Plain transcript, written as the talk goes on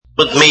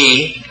with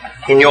me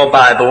in your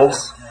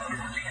Bibles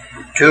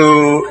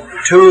to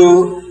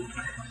two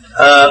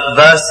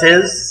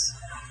verses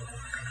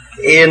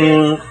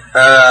in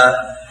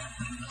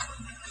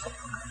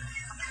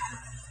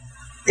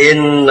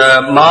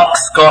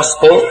Mark's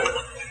Gospel,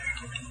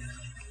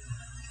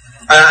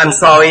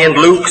 in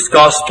Luke's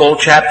Gospel,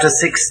 chapter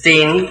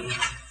 16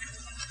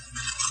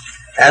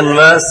 and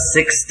verse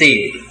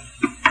 16.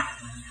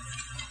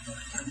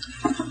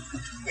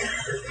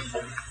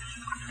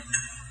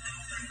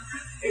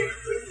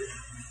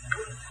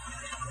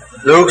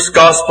 Luke's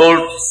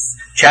Gospel,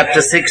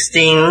 chapter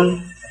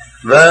 16,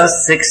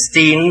 verse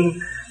 16,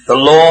 the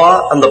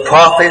law and the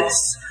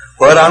prophets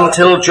were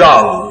until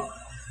John.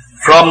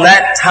 From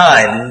that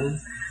time,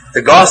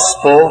 the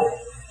gospel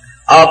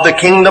of the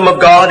kingdom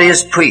of God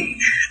is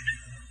preached,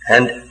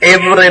 and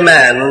every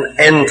man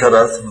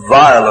entereth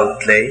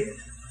violently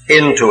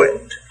into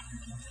it.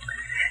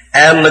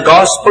 And the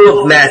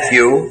Gospel of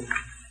Matthew,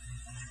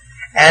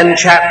 and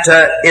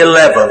chapter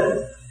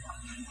 11.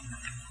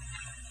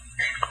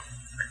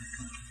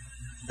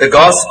 The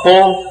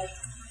Gospel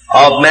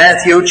of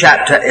Matthew,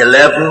 chapter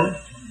 11,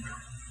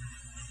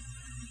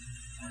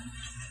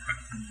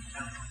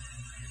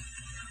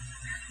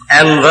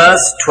 and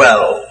verse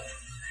 12.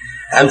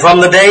 And from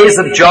the days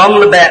of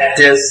John the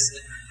Baptist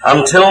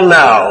until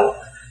now,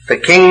 the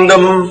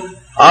kingdom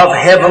of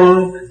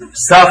heaven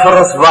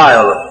suffereth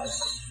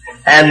violence,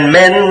 and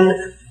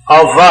men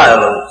of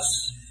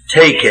violence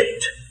take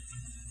it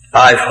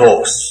by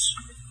force.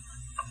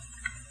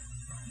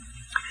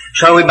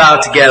 Shall we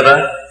bow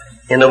together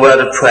in a word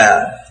of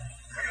prayer?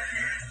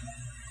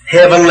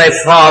 Heavenly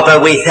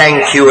Father, we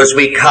thank you as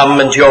we come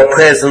into your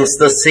presence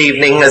this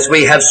evening, as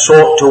we have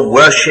sought to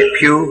worship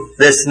you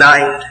this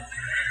night,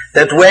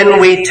 that when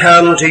we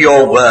turn to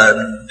your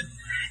word,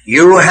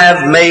 you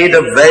have made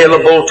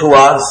available to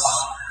us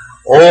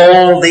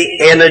all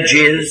the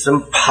energies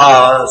and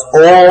powers,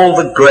 all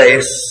the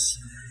grace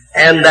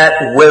and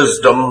that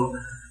wisdom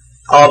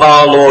of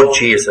our Lord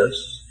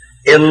Jesus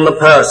in the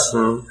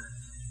person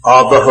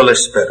of the Holy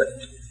Spirit.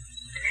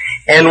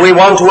 And we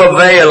want to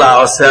avail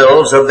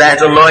ourselves of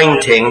that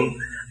anointing,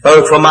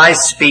 both for my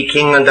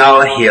speaking and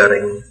our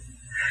hearing,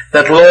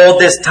 that, Lord,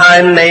 this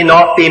time may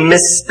not be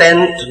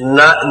misspent,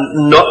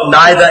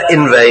 neither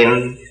in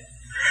vain,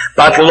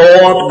 but,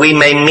 Lord, we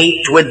may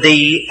meet with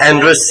thee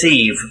and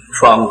receive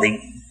from thee.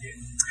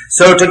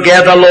 So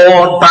together,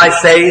 Lord, by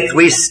faith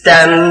we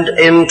stand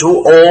into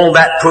all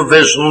that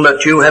provision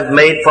that you have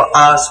made for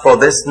us for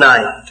this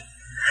night.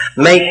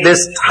 Make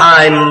this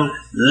time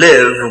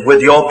live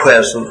with your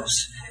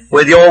presence,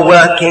 with your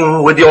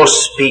working, with your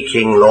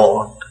speaking,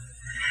 Lord.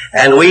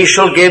 And we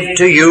shall give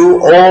to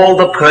you all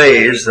the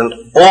praise and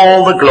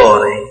all the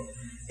glory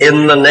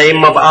in the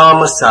name of our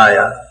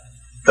Messiah,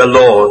 the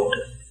Lord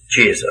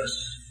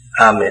Jesus.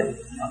 Amen.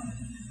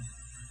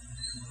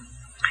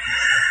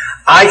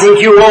 I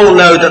think you all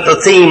know that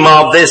the theme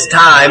of this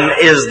time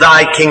is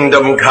Thy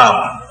Kingdom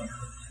Come.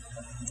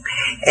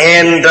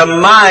 And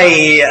my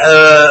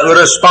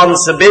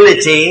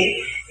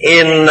responsibility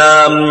in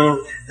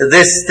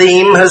this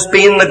theme has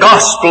been the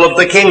gospel of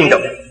the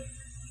kingdom.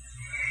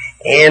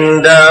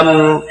 And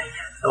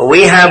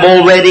we have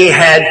already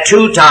had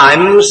 2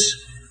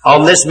 times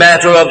on this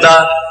matter of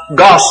the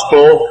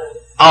gospel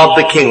of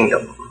the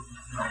kingdom.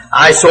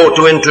 I sought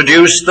to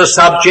introduce the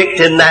subject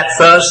in that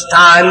first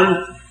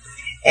time,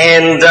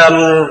 and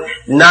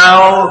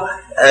now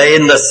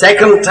in the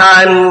second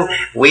time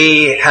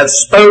we have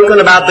spoken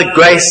about the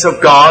grace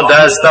of God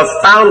as the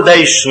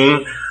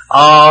foundation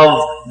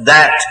of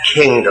that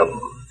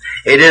kingdom.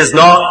 It is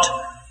not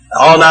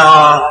on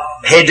our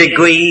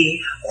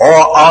pedigree or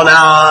on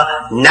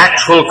our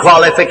natural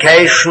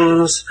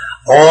qualifications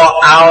or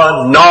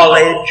our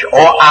knowledge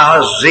or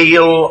our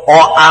zeal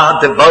or our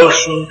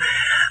devotion,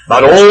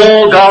 but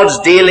all God's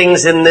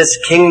dealings in this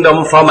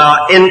kingdom, from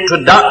our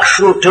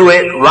introduction to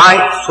it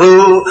right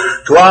through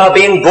to our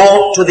being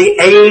brought to the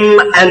aim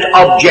and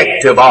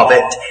objective of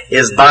it,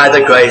 is by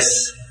the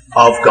grace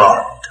of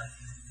God.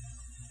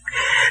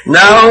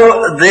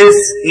 Now, this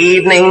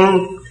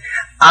evening,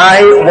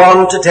 I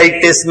want to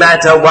take this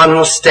matter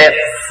one step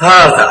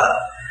further,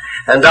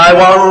 and I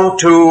want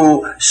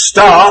to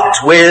start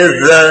with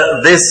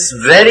this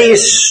very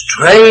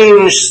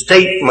strange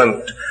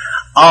statement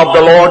of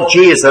the Lord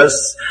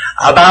Jesus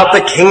about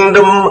the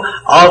kingdom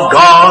of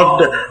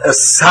God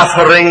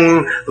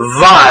suffering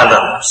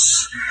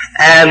violence,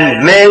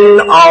 and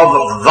men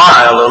of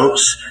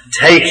violence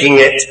taking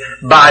it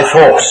by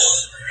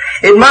force.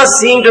 It must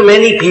seem to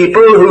many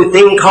people who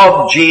think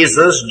of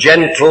Jesus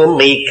gentle,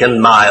 meek,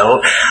 and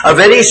mild a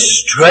very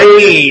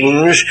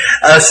strange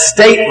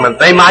statement.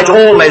 They might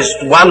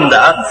almost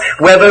wonder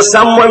whether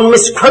someone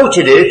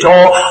misquoted it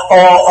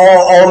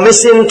or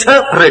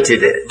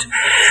misinterpreted it.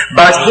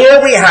 But here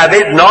we have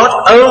it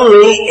not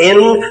only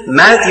in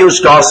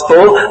Matthew's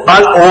Gospel,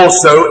 but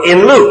also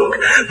in Luke.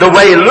 The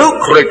way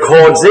Luke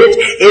records it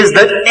is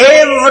that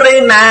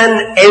every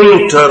man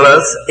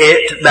entereth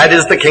it, that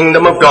is the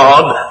kingdom of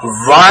God,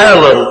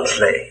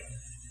 violently.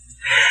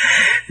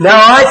 Now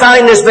I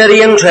find this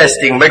very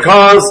interesting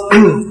because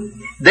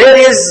there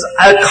is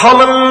a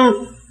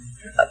common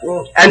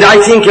and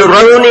I think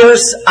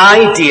erroneous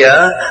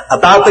idea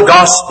about the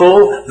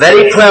gospel,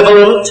 very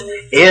prevalent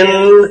in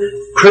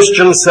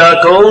Christian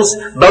circles,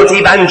 both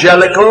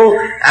evangelical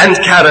and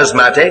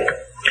charismatic,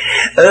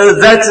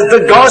 that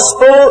the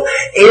gospel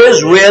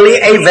is really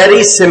a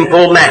very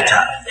simple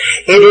matter.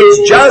 It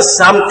is just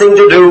something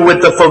to do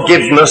with the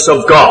forgiveness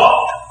of God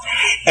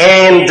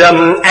and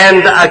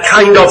a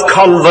kind of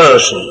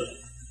conversion.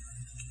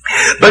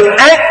 But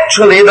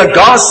actually the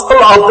gospel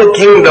of the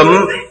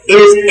kingdom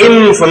is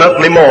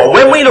infinitely more.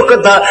 When we look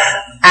at the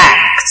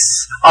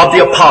Acts of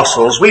the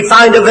Apostles, we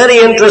find a very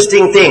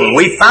interesting thing.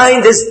 We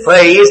find this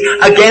phrase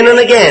again and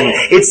again.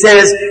 It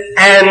says,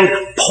 and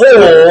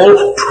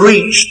Paul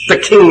preached the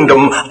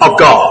kingdom of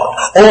God.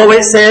 Or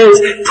it says,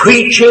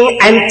 preaching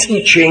and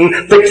teaching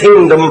the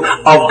kingdom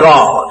of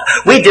God.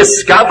 We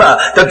discover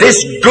that this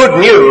good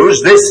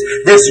news, this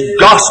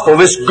gospel,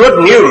 this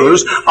good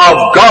news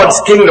of God's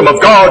kingdom,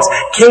 of God's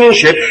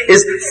kingship,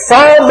 is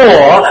far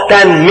more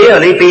than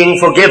merely being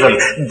forgiven.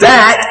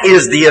 That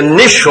is the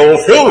initial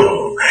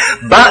thing.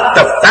 But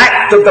the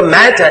fact of the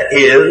matter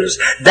is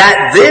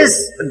that this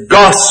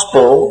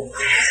gospel,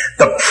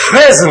 the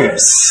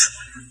presence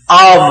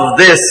of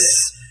this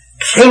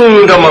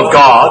kingdom of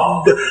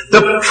God,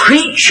 the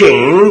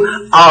preaching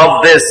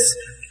of this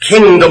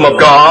kingdom of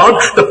God,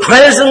 the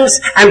presence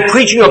and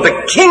preaching of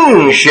the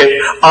kingship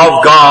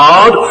of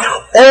God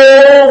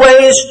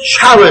always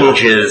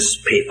challenges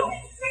people.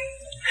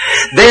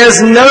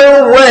 There's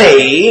no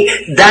way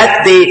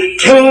that the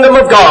kingdom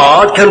of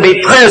God can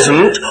be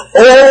present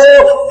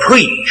or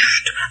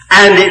preached,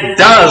 and it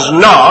does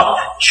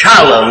not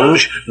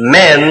challenge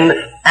men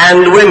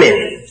and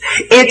women.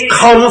 It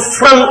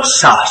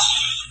confronts us.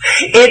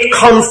 It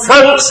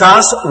confronts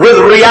us with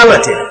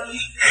reality.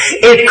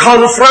 It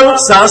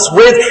confronts us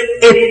with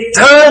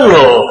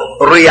eternal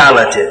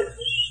realities.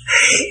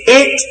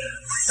 It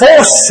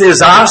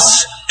forces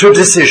us to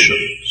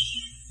decisions.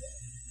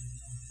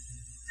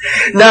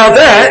 Now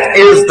that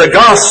is the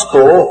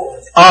gospel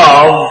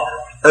of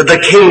the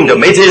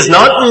kingdom. It is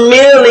not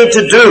merely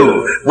to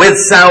do with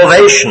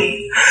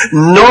salvation,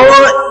 nor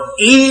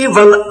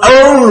even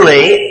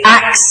only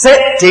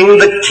accepting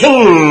the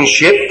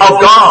kingship of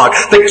God,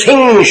 the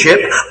kingship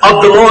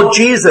of the Lord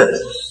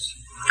Jesus.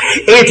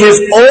 It is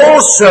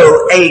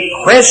also a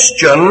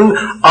question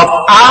of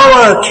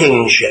our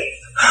kingship,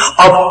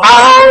 of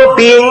our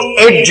being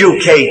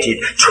educated,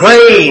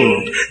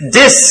 trained,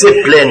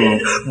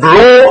 disciplined,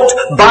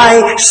 brought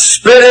by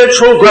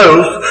spiritual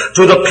growth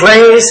to the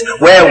place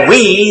where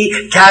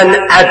we can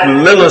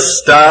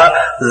administer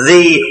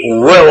the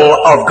will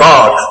of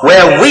God,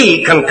 where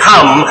we can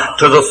come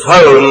to the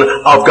throne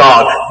of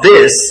God.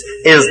 This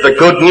is the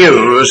good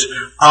news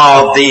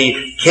of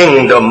the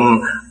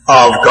kingdom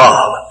of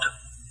God.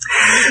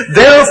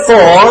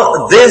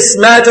 Therefore, this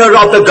matter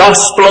of the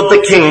gospel of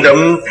the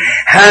kingdom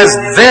has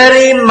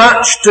very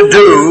much to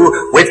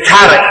do with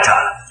character,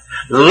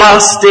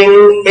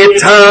 lasting,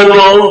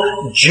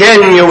 eternal,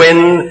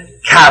 genuine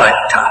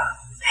character.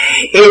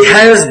 It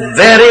has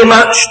very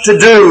much to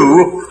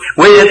do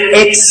with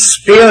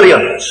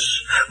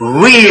experience,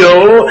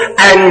 real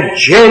and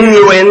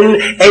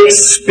genuine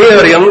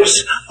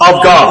experience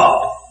of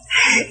God.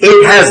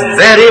 It has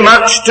very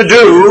much to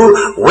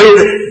do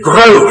with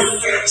growth,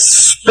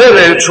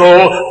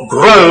 spiritual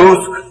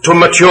growth to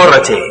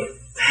maturity,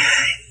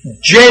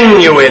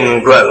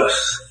 genuine growth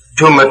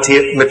to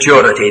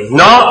maturity,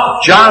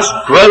 not just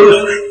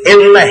growth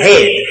in the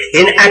head,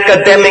 in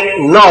academic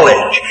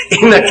knowledge,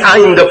 in a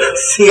kind of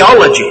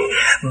theology,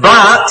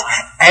 but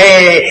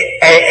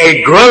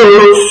a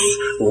growth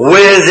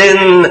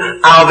within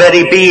our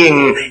very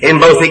being in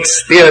both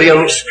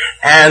experience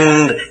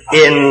and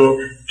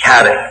in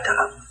character.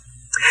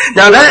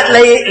 Now that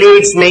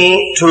leads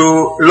me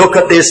to look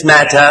at this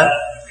matter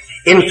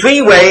in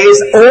three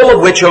ways, all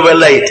of which are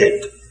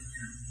related.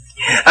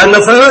 And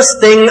the first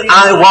thing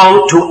I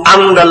want to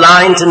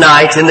underline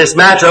tonight in this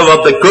matter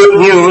of the good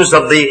news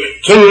of the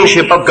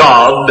kingship of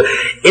God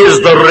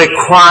is the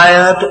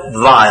required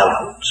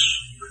violence.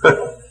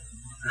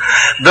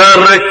 The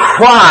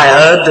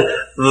required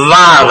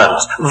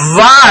violence.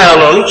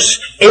 Violence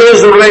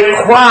is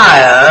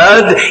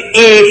required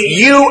if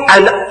you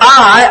and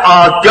I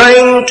are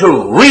going to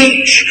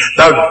reach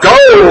the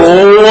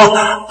goal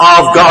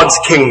of God's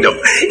kingdom.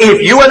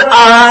 If you and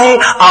I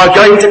are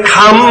going to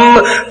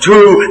come to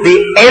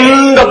the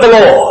end of the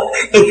Lord,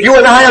 if you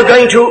and I are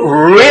going to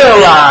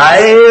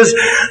realize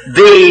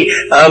the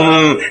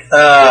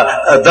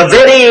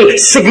very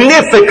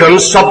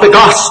significance of the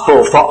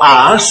gospel for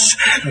us,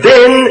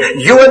 then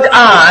you and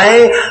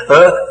I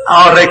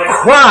are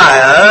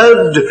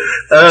required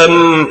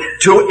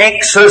to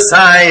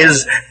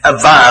exercise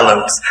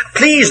violence.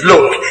 Please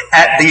look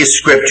at these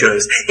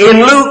scriptures.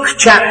 In Luke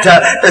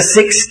chapter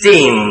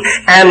 16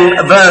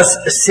 and verse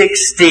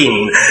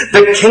 16,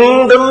 the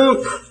kingdom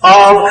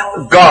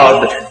of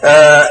God,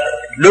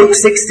 Luke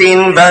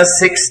 16 verse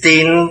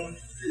 16,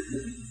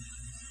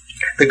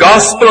 The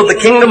gospel of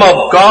the kingdom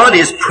of God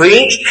is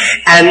preached,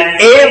 and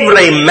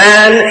every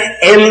man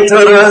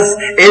entereth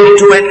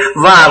into it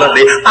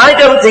violently. I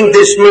don't think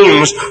this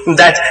means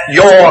that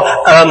your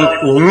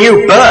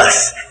new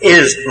birth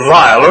is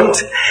violent.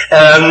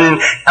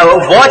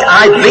 What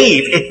I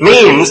believe it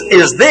means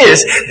is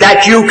this,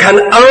 that you can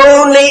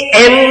only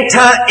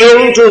enter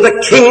into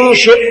the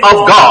kingship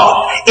of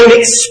God in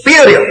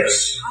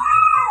experience.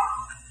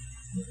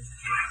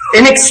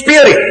 In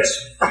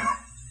experience.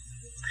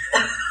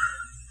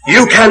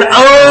 You can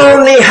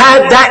only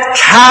have that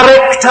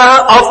character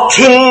of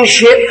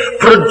kingship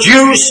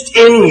produced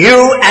in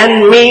you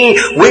and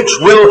me, which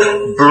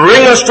will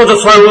bring us to the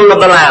throne of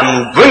the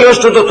Lamb, bring us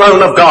to the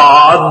throne of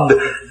God,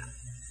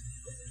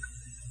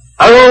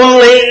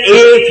 only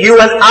if you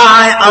and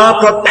I are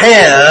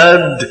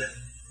prepared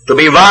to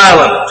be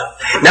violent.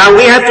 Now,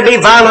 we have to be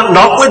violent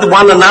not with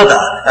one another,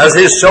 as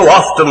is so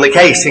often the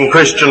case in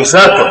Christian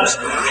circles,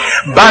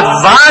 but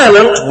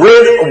violent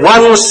with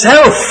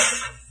oneself.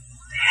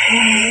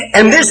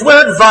 And this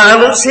word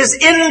violence is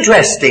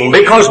interesting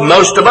because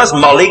most of us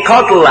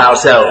mollycoddle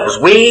ourselves.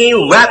 We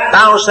wrap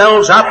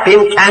ourselves up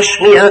in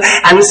cashmere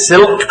and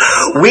silk.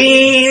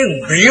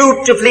 We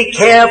beautifully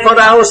care for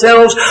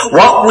ourselves.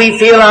 What we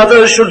feel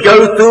others should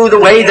go through, the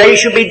way they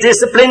should be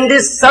disciplined,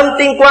 is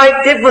something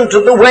quite different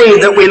to the way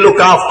that we look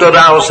after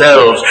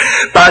ourselves.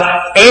 But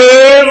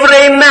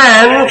every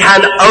man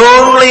can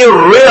only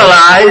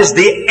realize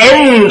the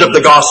end of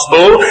the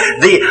gospel,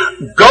 the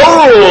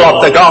goal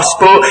of the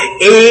gospel,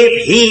 if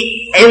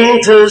he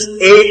enters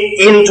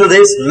into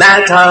this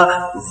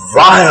matter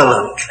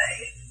violently.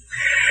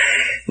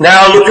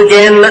 Now look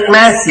again at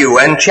Matthew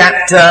and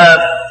chapter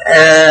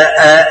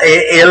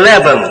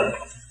 11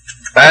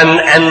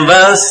 and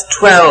verse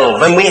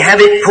 12, and we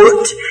have it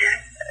put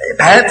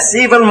perhaps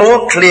even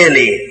more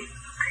clearly.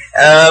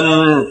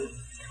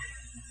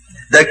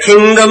 The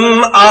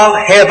kingdom of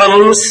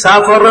heaven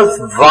suffereth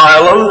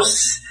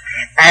violence,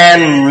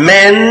 and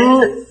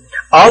men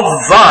of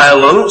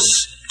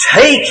violence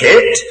take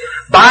it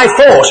by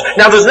force.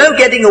 Now, there's no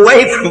getting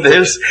away from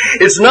this.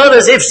 It's not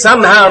as if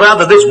somehow or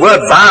other this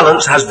word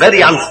violence has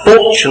very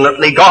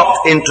unfortunately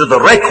got into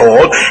the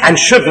record and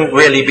shouldn't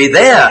really be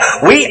there.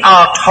 We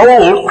are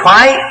told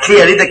quite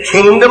clearly the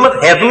kingdom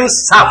of heaven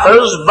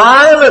suffers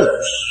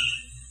violence.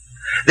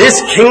 This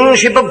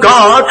kingship of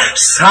God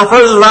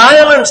suffers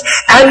violence,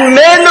 and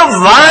men of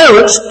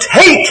violence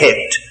take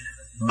it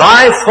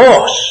by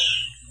force.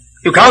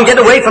 You can't get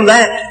away from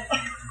that.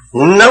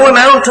 No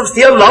amount of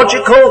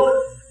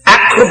theological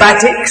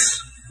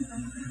acrobatics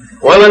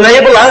will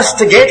enable us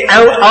to get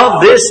out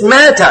of this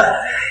matter.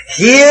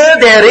 Here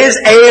there is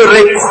a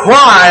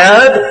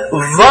required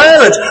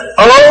violence.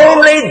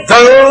 Only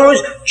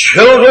those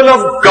children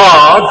of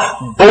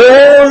God,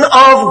 born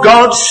of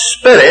God's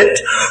Spirit,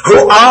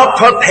 who are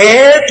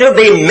prepared to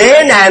be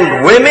men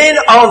and women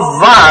of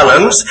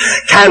violence,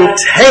 can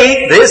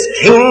take this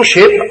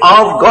kingship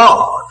of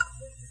God.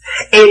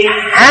 It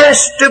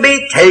has to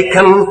be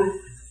taken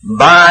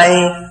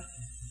by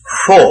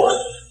force.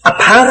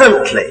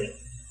 Apparently,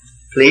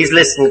 please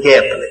listen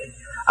carefully,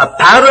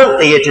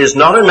 apparently it is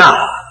not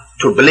enough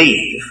to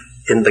believe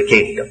in the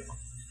kingdom.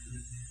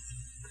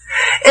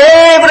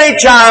 Every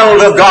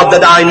child of God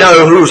that I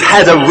know who's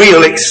had a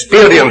real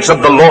experience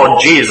of the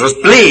Lord Jesus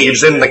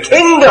believes in the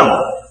kingdom.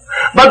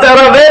 But there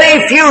are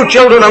very few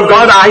children of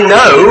God I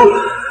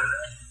know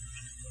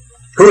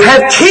who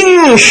have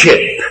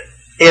kingship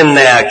in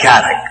their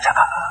character.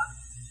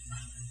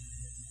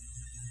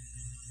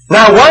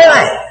 Now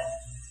why?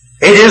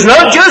 It is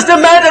not just a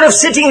matter of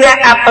sitting there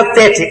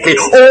apathetically,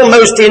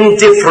 almost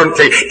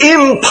indifferently,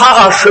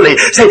 impartially,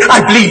 saying, I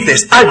believe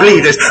this, I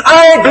believe this,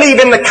 I believe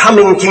in the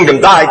coming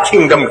kingdom, thy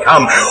kingdom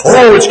come.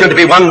 Oh, it's going to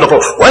be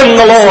wonderful when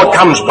the Lord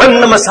comes,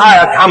 when the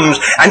Messiah comes,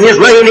 and his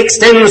reign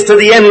extends to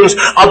the ends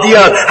of the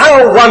earth.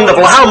 How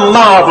wonderful, how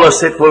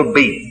marvelous it will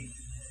be.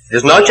 It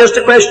is not just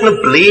a question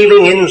of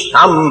believing in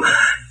some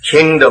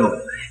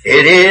kingdom.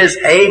 It is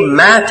a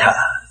matter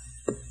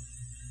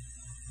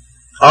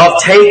of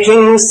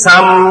taking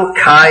some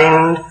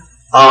kind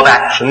of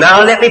action.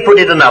 Now, let me put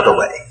it another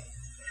way.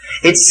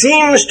 It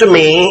seems to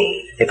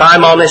me, if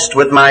I'm honest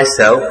with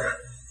myself,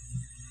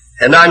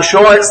 and I'm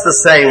sure it's the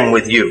same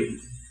with you,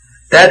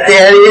 that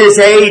there is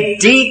a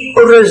deep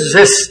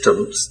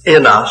resistance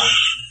in us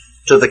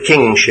to the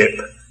kingship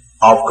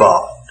of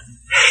God.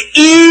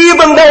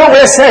 Even though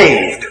we're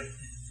saved,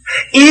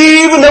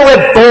 even though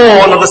we're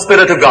born of the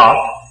Spirit of God,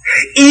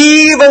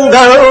 even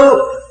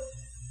though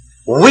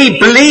we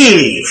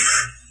believe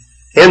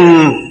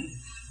in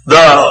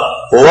the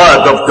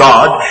Word of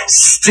God,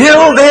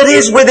 still there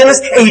is within us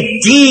a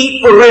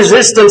deep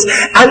resistance,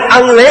 and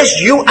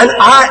unless you and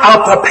I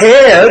are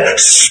prepared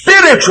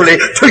spiritually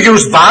to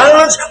use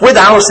violence with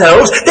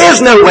ourselves, there's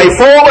no way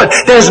forward.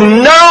 There's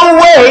no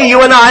way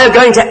you and I are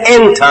going to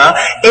enter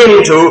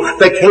into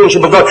the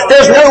kingship of God.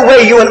 There's no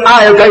way you and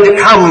I are going to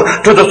come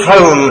to the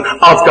throne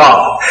of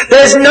God.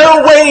 There's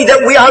no way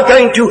that we are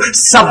going to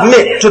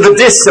submit to the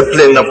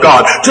discipline of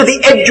God, to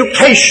the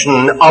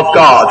education of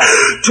God,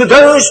 to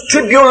those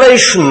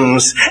tribulations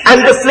pains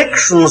and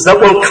afflictions that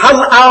will come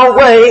our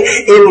way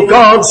in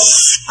God's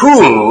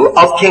school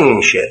of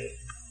kingship.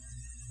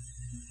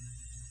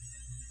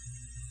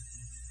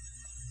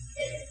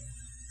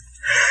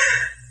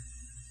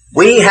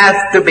 We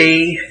have to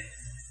be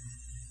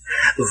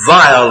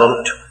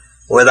violent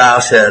with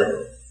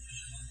ourselves.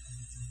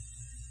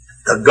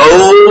 The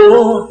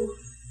goal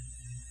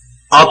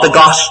of the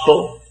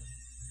gospel,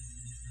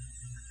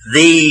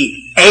 the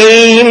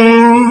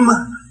aim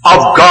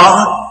of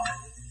God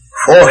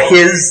for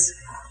His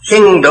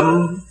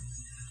kingdom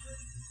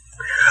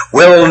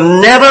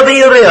will never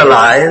be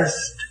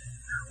realized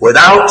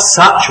without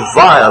such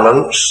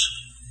violence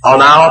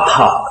on our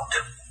part.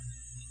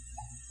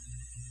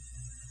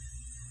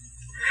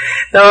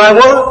 Now I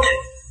want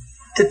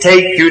to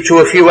take you to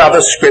a few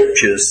other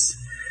scriptures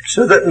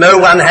so that no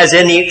one has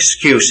any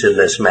excuse in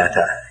this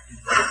matter.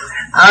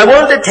 I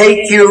want to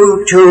take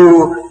you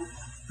to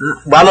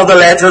one of the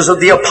letters of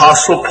the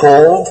Apostle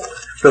Paul,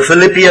 the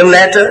Philippian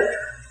letter,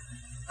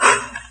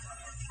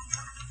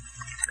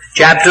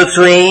 chapter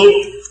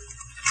 3,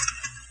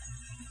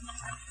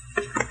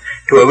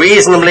 to a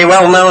reasonably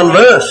well-known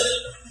verse,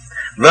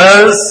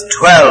 verse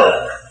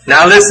 12.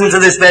 Now listen to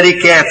this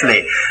very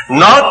carefully.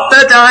 Not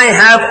that I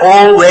have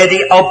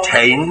already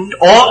obtained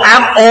or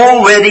am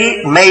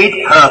already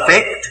made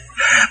perfect,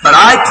 but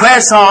I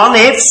press on,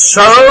 if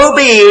so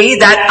be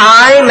that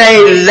I may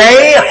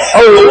lay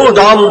hold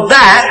on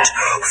that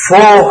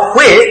for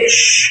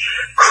which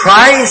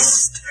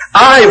Christ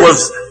I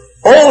was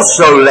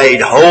also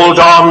laid hold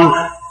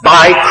on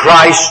by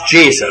Christ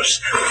Jesus.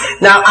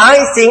 Now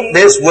I think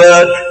this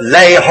word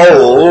lay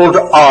hold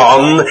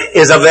on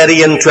is a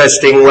very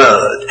interesting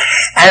word.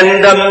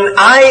 And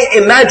I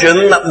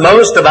imagine that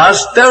most of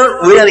us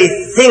don't really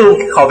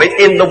think of it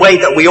in the way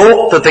that we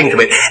ought to think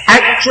of it.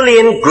 Actually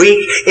in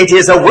Greek it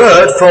is a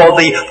word for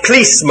the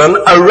policeman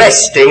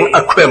arresting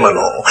a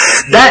criminal.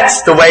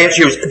 That's the way it's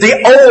used. The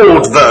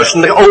old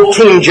version, the old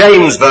King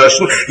James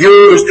version,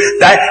 used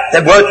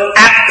the word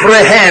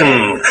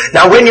apprehend.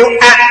 Now when you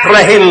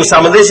apprehend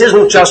someone, this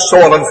isn't just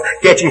sort of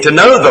getting to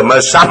know them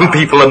as some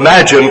people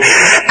imagine.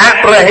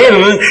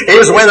 Apprehend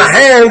is when a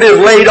hand is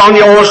laid on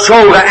your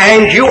shoulder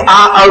and you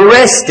are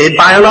arrested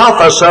by an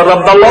officer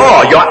of the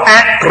law. You're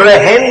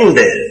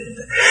apprehended.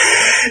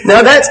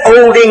 Now that's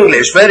Old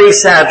English. Very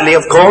sadly,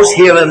 of course,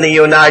 here in the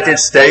United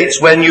States,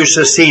 when you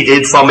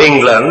seceded from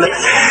England,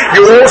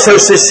 you also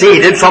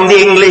seceded from the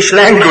English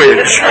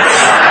language.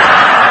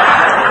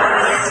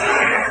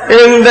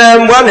 And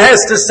one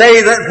has to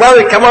say that, well,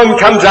 it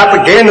comes up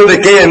again and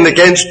again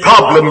against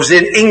problems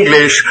in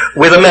English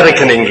with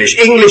American English.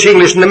 English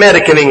and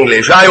American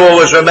English. I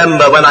always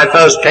remember when I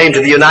first came to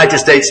the United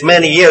States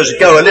many years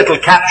ago, a little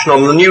caption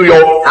on the New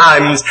York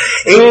Times,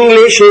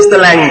 English is the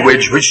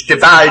language which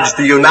divides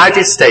the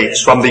United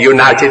States from the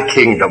United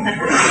Kingdom.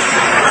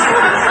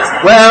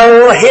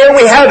 Well, here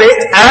we have it,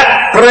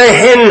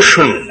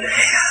 apprehension.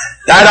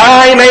 That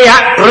I may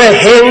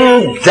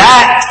apprehend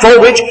that for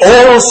which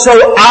also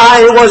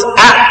I was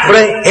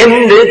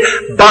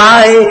apprehended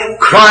by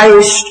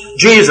Christ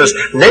Jesus.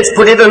 Let's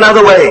put it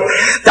another way.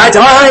 That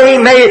I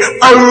may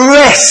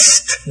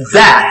arrest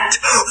that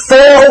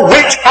for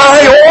which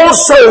I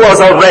also was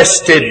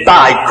arrested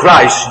by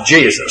Christ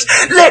Jesus.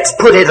 Let's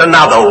put it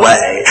another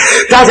way.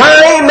 That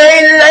I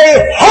may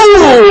lay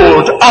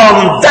hold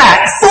on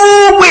that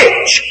for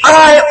which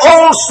I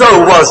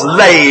also was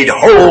laid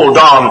hold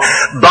on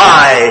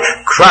by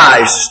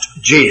Christ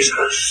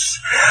Jesus.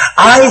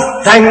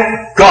 I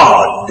thank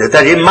God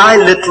that in my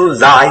little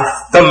life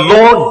the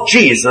Lord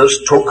Jesus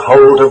took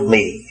hold of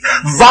me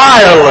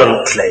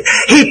violently.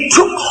 He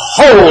took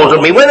hold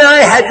of me when I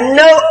had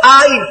no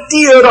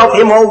idea of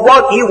Him or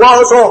what He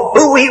was or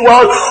who He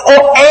was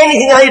or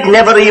anything. I had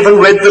never even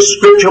read the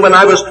scripture when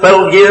I was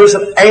 12 years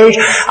of age.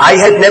 I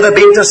had never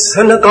been to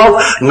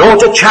synagogue, nor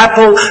to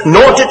chapel,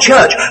 nor to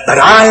church. But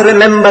I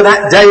remember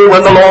that day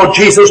when the Lord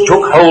Jesus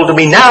took hold of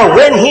me. Now,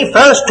 when He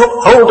first took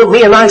hold of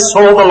me and I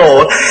saw the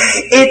Lord,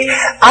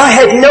 I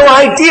had no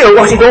idea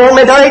what it all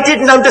meant. I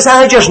didn't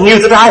understand. I just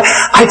knew that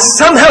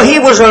somehow He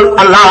was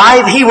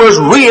alive, He was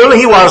real,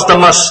 He was the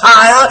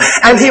Messiah,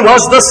 and He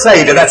was the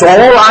Savior. That's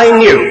all I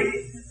knew.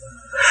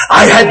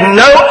 I had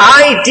no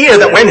idea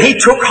that when He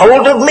took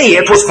hold of me,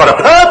 it was for a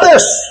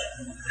purpose.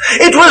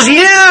 It was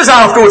years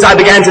afterwards I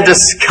began to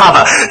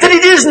discover that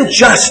it isn't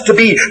just to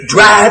be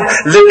drab,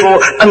 little,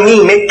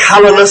 anemic,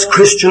 colourless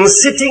Christians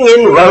sitting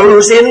in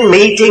rows in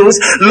meetings,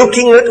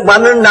 looking at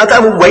one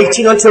another,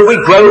 waiting until we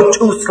grow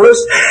toothless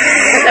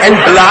and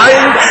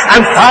blind,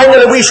 and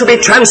finally we shall be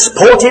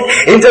transported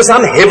into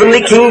some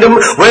heavenly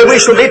kingdom where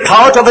we shall be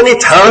part of an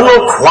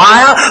eternal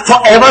choir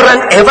forever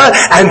and ever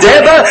and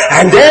ever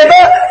and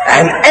ever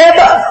and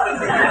ever.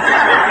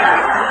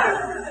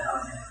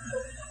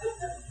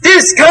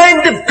 This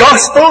kind of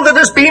gospel that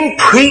has been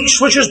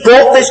preached, which has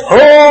brought this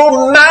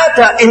whole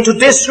matter into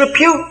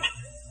disrepute,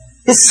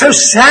 is so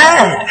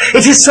sad.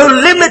 It is so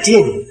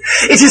limiting.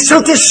 It is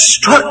so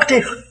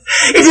destructive.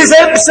 It is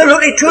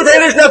absolutely true.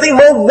 There is nothing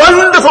more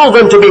wonderful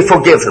than to be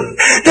forgiven.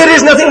 There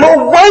is nothing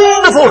more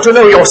wonderful to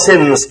know your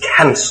sins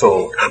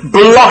cancelled,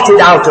 blotted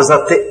out as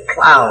a thick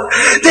cloud.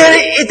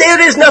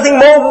 There is nothing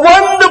more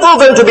wonderful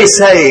than to be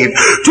saved,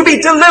 to be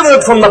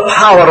delivered from the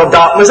power of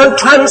darkness and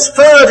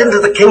transferred into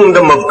the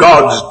kingdom of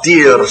God's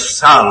dear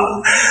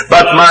Son.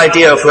 But my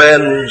dear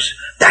friends,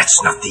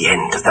 that's not the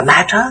end of the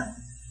matter.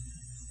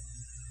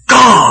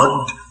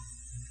 God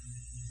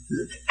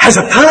has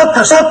a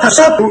purpose.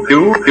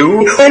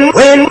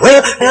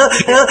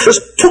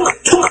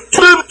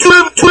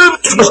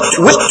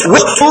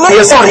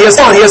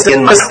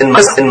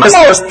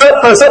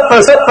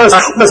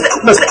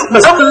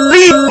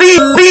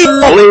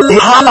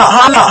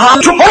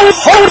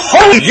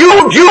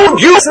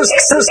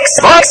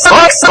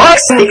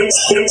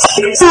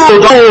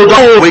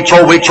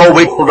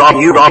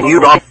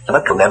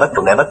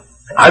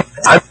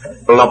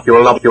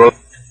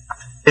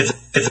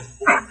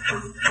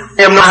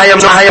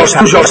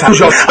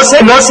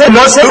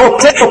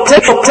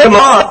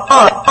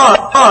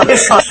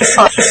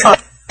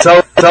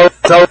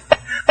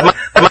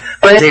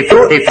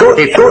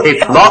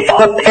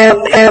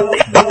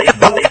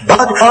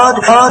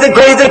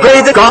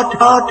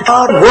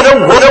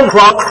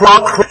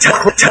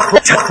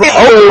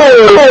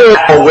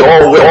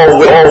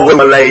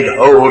 Laid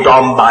hold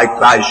on by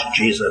Christ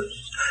Jesus,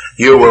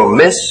 you will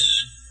miss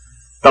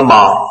the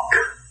mark.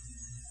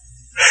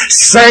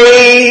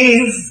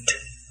 Saved,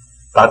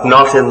 but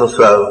not in the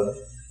throne.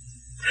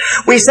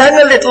 We sang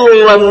a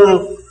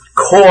little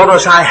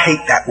chorus. I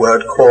hate that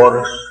word,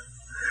 chorus.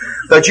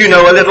 But you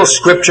know, a little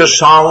scripture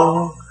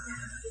song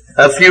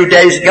a few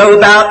days ago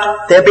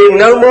about there being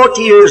no more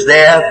tears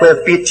there.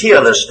 There'll be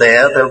tearless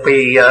there. There'll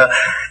be,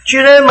 do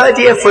you know, my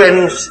dear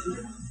friends,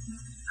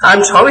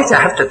 I'm sorry to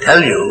have to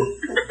tell you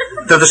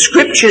that the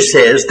scripture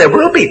says there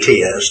will be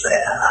tears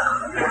there.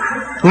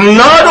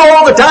 Not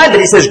all the time, but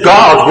he says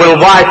God will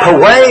wipe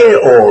away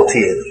all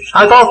tears.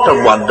 I've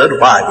often wondered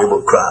why we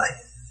will cry.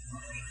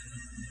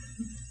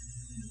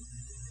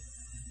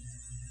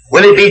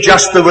 Will it be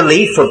just the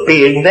relief of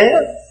being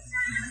there?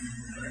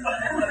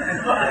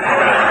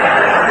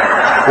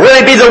 Will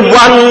it be the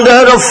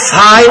wonder of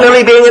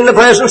finally being in the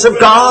presence of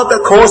God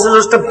that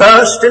causes us to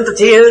burst into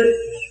tears?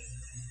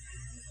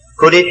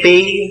 Could it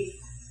be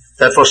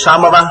that for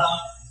some of us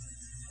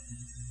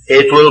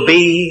it will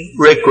be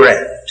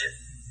regret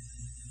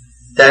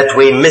that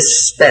we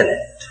misspent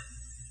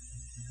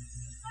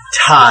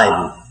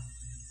time,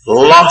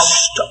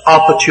 lost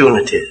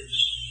opportunities?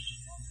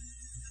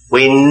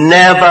 We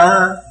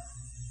never,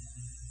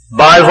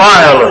 by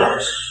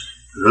violence,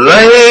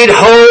 laid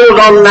hold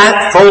on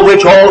that for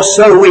which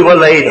also we were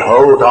laid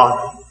hold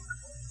on.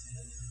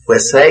 We're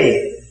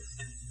saved,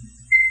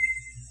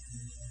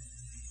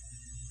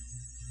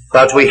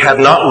 but we have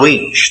not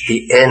reached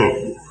the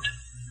end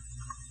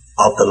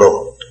of the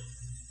Lord.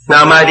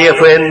 Now, my dear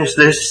friends,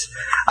 this,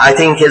 I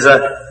think, is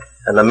an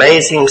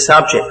amazing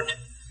subject.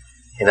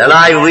 And when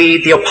I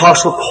read the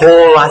Apostle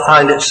Paul, I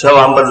find it so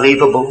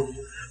unbelievable.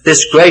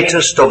 This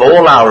greatest of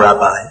all our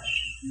rabbis,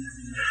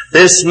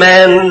 this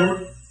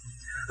man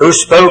who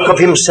spoke of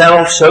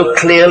himself so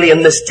clearly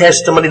in this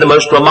testimony, the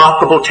most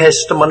remarkable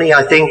testimony,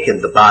 I think,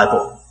 in the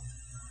Bible.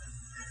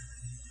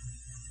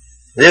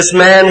 This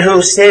man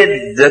who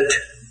said that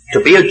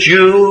to be a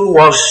Jew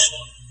was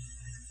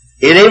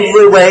in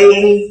every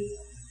way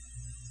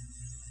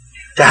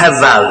to have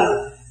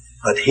value.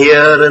 But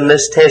here in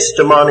this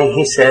testimony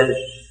he says,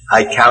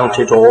 I count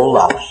it all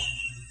loss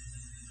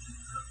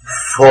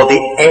for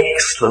the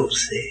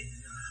excellency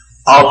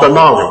of the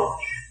knowledge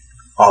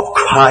of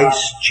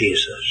Christ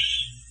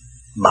Jesus,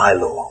 my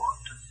Lord.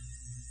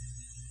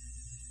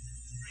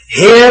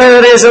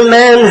 Here is a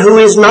man who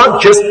is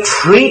not just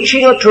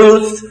preaching a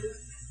truth,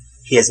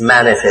 he is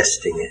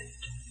manifesting it.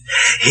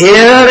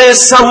 Here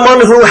is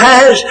someone who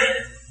has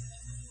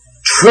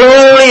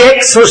truly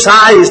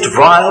exercised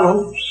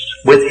violence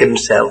with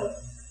himself.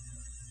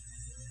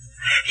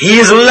 He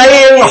is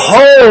laying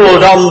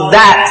hold on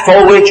that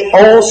for which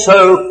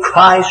also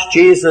Christ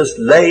Jesus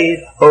laid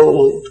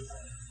hold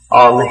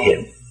on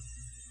him.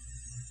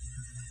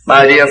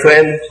 My dear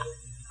friends,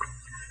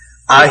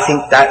 I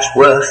think that's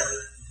worth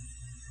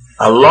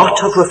a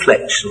lot of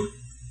reflection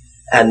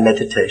and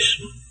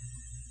meditation.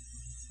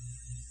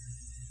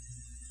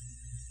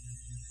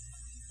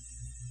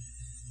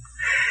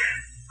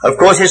 Of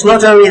course, it's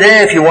not only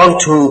there. If you want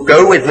to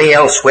go with me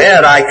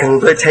elsewhere, I can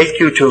take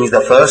you to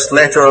the first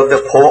letter of the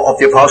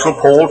Apostle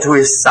Paul to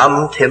his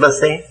son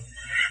Timothy.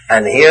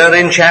 And here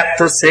in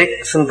chapter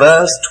 6 and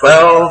verse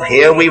 12,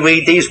 here we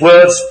read these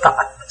words.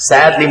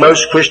 Sadly,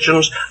 most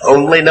Christians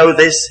only know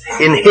this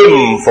in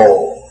hymn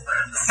form.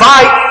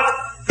 Fight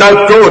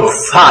the good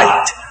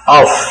fight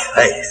of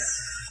faith.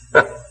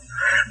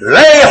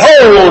 Lay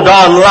hold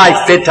on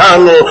life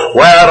eternal,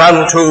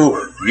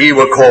 whereunto ye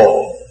were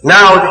called.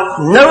 Now,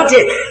 note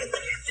it.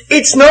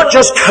 It's not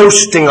just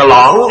coasting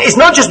along. It's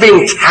not just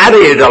being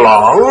carried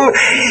along.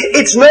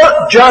 It's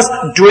not just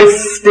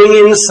drifting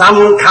in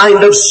some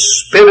kind of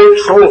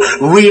spiritual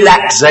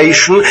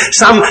relaxation,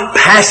 some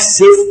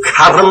passive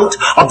current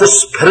of the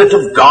Spirit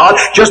of God,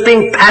 just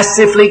being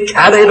passively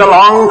carried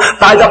along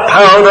by the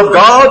power of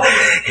God.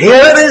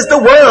 Here is the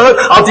word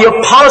of the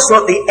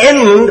apostle at the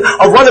end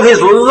of one of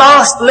his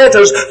last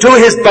letters to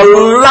his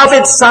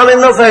beloved son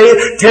in the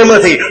faith,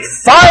 Timothy.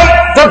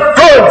 Fight the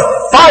good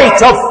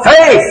fight of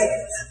faith.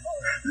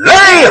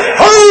 Lay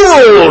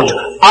hold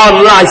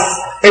on life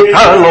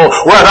eternal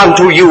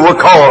whereunto you were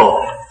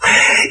called.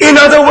 In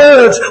other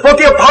words, what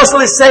the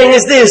apostle is saying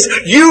is this: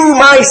 you,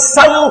 my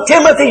son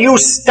Timothy, you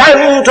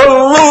stand to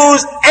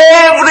lose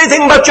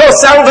everything but your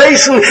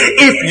salvation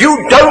if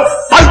you don't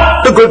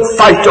fight the good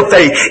fight of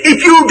faith,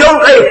 if you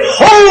don't lay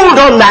hold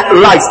on that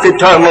life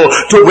eternal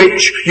to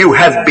which you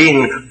have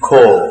been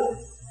called.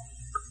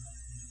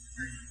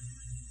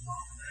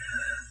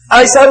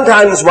 I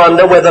sometimes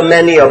wonder whether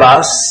many of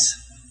us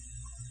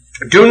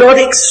do not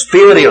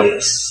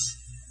experience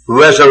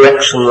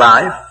resurrection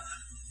life,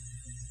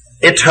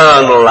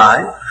 eternal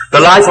life, the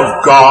life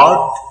of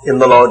God in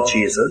the Lord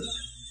Jesus,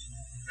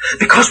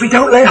 because we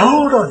don't lay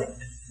hold on it.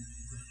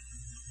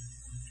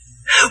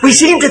 We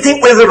seem to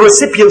think we're the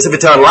recipients of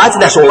eternal life,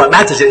 and that's all that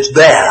matters, it's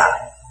there.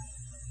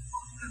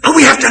 But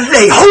we have to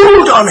lay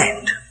hold on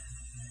it.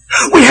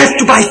 We have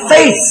to, by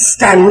faith,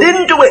 stand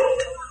into it.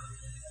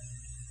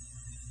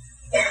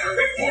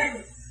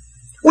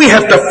 We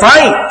have to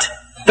fight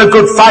the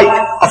good fight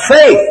of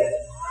faith.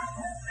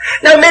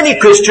 Now, many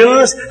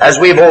Christians, as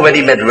we've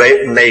already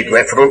made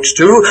reference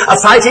to,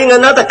 are fighting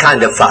another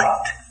kind of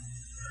fight.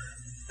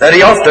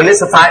 Very often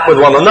it's a fight with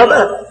one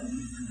another.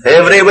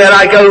 Everywhere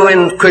I go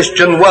in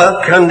Christian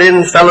work and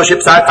in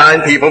fellowships, I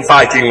find people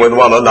fighting with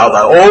one another.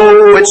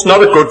 Oh, it's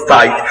not a good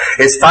fight.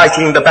 It's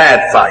fighting the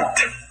bad fight.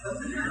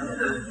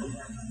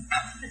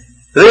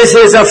 This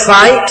is a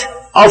fight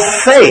of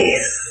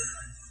faith.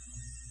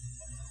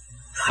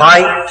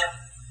 Fight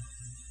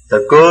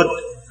the good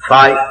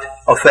fight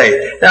of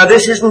faith. Now,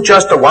 this isn't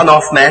just a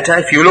one-off matter.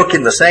 If you look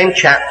in the same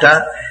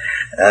chapter,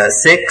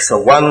 6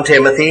 of 1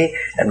 Timothy,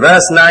 and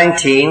verse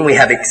 19, we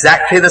have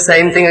exactly the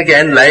same thing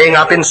again, laying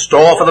up in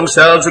store for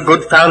themselves a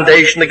good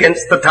foundation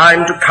against the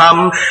time to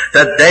come,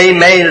 that they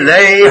may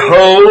lay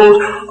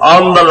hold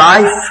on the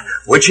life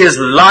which is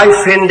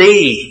life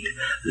indeed.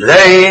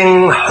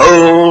 Laying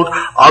hold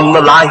on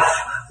the life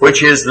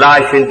which is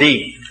life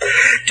indeed.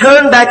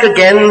 Turn back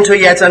again to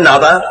yet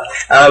another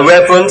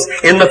reference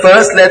in the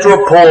first letter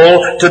of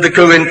Paul to the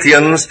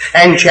Corinthians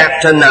and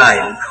chapter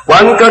 9.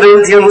 1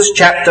 Corinthians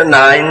chapter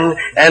 9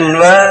 and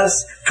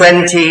verse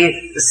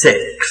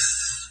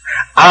 26.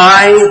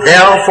 I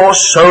therefore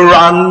so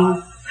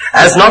run,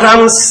 as not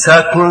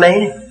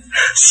uncertainly,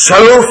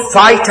 so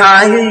fight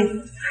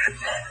I,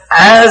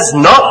 as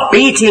not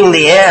beating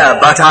the air,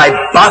 but I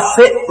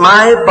buffet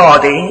my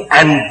body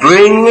and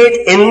bring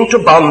it into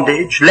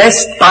bondage,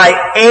 lest by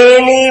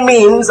any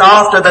means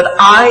after that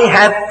I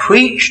have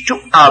preached to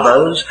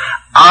others,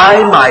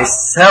 I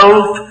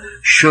myself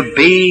should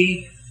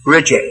be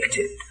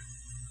rejected.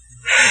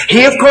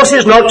 He, of course,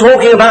 is not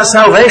talking about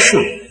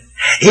salvation.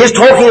 He is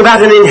talking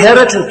about an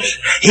inheritance.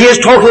 He is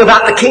talking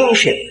about the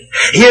kingship.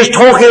 He is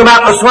talking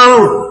about the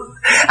throne.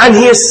 And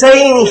he is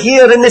saying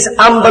here in this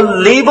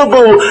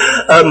unbelievable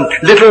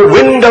little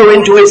window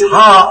into his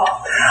heart,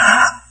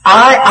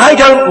 I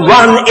don't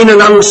run in an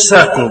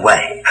uncertain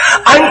way.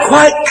 I'm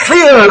quite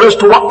clear as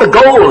to what the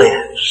goal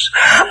is.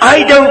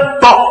 I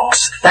don't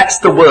box, that's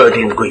the word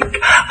in Greek.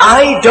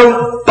 I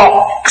don't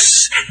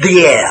box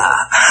the air.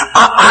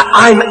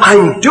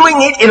 I'm doing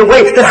it in a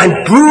way that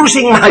I'm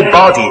bruising my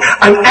body.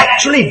 I'm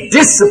actually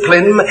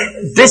disciplining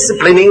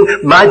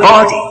my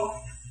body.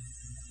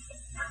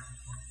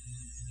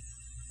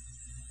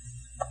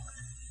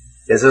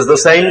 This is the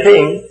same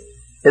thing,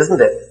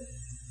 isn't it?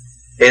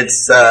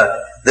 It's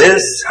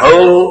this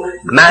whole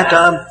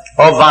matter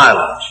of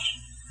violence.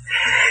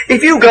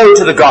 If you go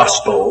to the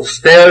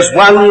Gospels, there's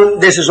one,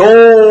 this is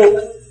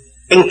all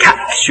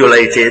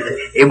encapsulated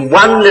in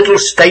one little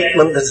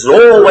statement that has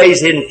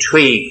always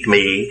intrigued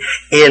me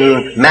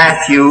in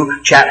Matthew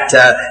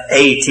chapter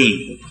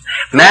 18.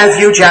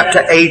 Matthew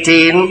chapter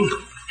 18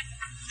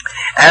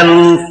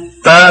 and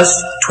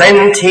verse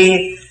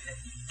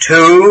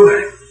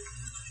 22.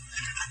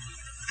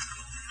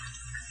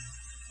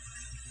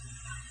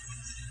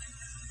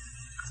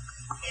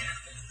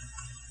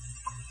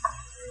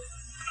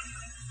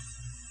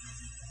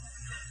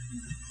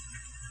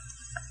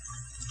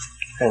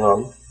 Hang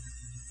on.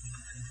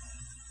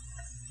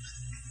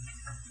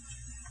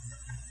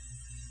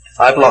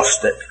 I've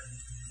lost it.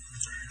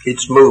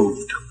 It's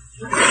moved.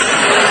 But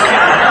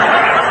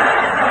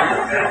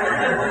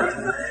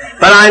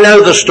I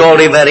know the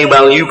story very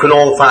well. You can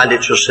all find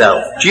it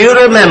yourself. Do you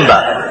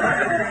remember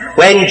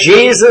when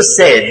Jesus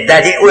said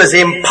that it was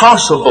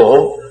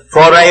impossible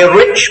for a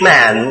rich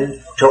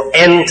man to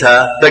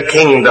enter the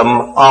kingdom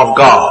of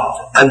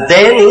God. And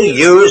then he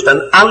used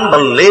an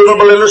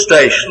unbelievable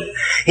illustration.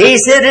 He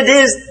said it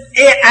is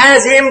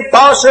as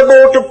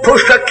impossible to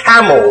push a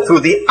camel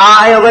through the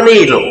eye of a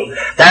needle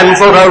than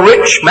for a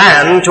rich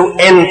man to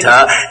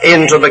enter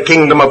into the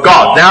kingdom of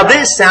God. Now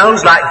this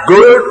sounds like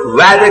good,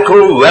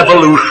 radical,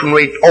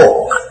 revolutionary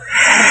talk.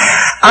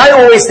 I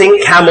always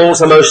think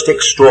camels are most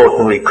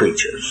extraordinary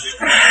creatures.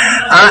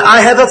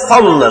 I have a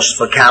fondness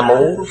for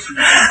camels.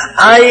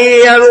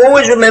 I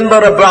always remember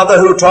a brother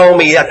who told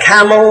me a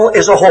camel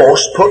is a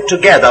horse put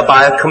together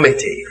by a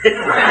committee.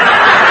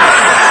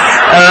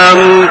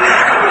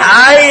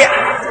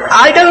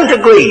 I don't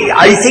agree.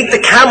 I think the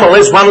camel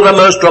is one of the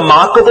most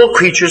remarkable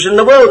creatures in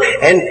the world.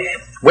 And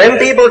when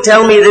people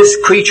tell me this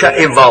creature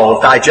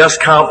evolved, I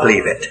just can't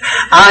believe it.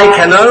 I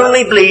can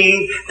only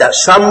believe that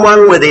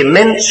someone with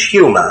immense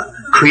humor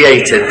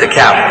created the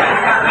camel.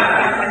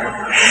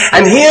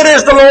 And here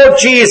is the Lord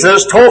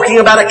Jesus talking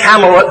about a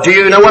camel. Do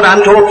you know what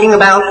I'm talking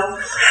about?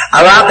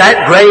 About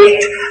that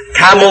great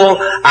camel,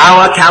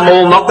 our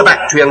camel, not the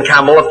Bactrian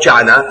camel of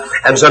China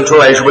and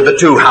Central Asia with the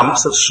two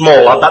humps, that's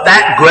smaller, but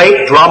that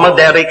great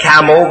dromedary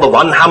camel, the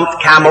one-humped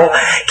camel.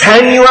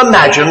 Can you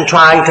imagine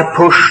trying to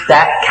push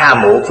that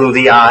camel through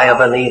the eye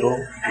of a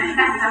needle?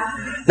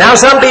 Now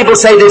some people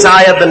say this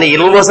eye of the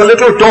needle was a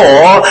little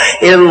door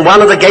in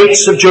one of the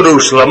gates of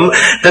Jerusalem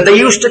that they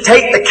used to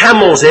take the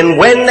camels in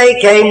when they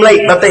came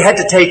late, but they had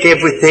to take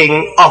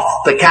everything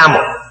off the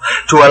camel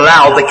to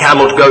allow the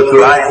camel to go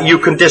through. You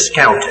can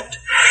discount it.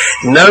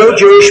 No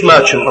Jewish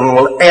merchantman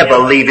will ever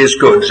leave his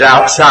goods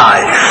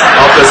outside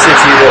of the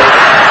city wall.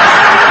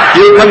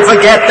 You can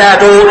forget that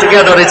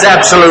altogether. It's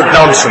absolute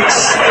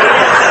nonsense.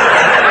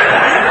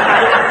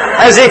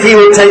 As if he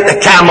would take the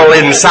camel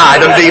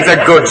inside and leave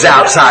the goods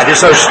outside.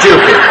 It's so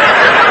stupid.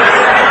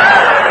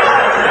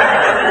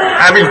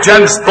 Having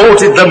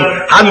transported them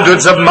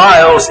hundreds of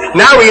miles,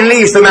 now he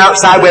leaves them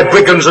outside where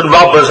brigands and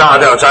robbers are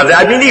outside.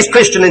 I mean, these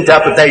Christian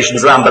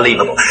interpretations are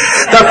unbelievable.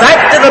 The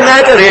fact of the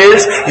matter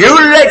is, you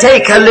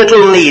take a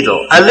little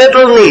needle, and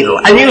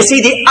you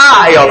see the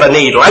eye of a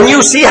needle, and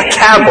you see a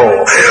camel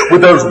with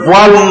those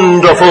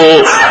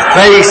wonderful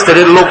face that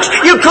it looks.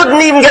 You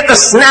couldn't even get the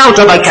snout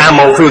of a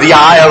camel through the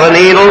eye of a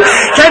needle.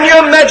 Can you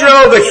imagine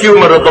the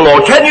humor of the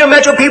Lord? Can you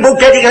imagine people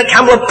getting a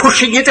camel and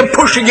pushing it and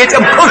pushing it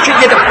and pushing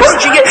it and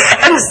pushing it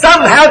and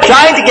somehow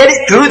trying to get it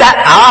through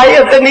that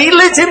eye of the needle?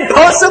 It's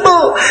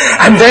impossible.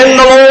 And then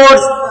the Lord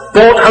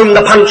brought home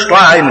the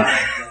punchline.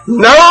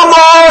 No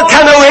more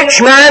can a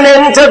rich man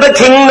enter the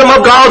kingdom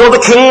of God or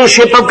the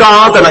kingship of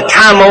God than a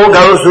camel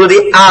goes through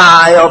the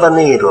eye of a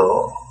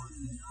needle.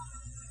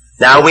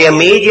 Now we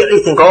immediately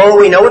think,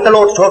 we know what the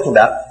Lord's talking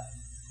about.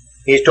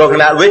 He's talking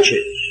about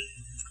riches.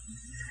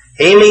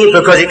 He means,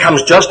 because it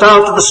comes just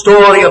after the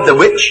story of the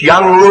rich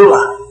young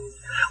ruler,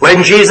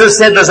 when Jesus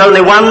said, there's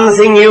only one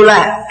thing you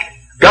lack.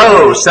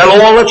 Go, sell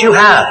all that you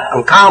have,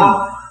 and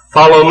come,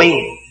 follow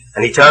me.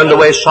 And he turned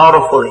away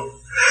sorrowfully.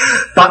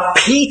 But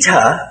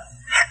Peter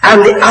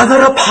and the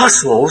other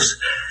apostles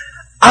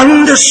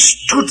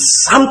understood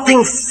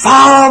something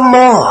far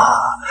more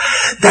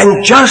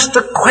than just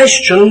a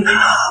question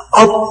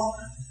of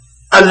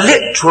a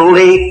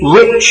literally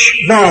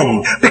rich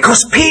man.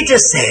 Because Peter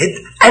said,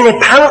 and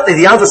apparently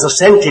the others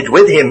assented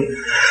with him,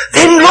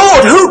 then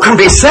Lord, who can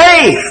be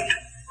saved?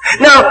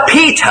 Now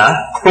Peter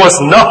was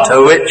not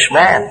a rich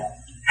man.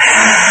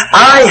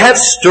 I have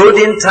stood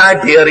in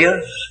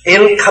Tiberias,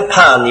 in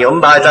Capernaum,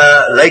 by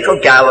the Lake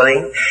of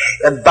Galilee,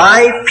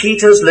 by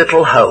Peter's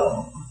little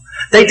home.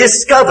 They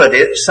discovered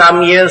it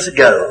some years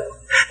ago.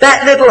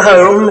 That little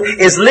home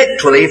is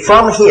literally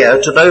from here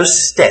to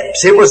those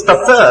steps. It was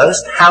the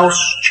first house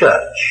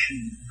church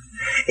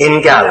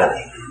in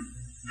Galilee.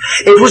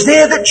 It was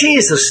there that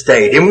Jesus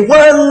stayed, in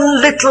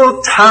one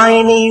little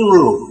tiny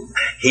room.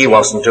 He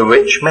wasn't a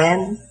rich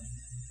man.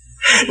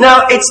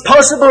 Now, it's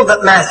possible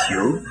that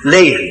Matthew,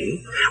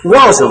 Levi,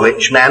 was a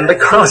rich man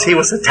because he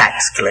was a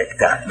tax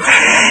collector.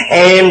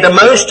 And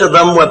most of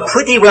them were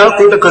pretty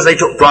wealthy because they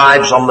took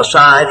bribes on the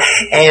side,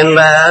 and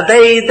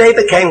they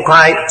became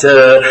quite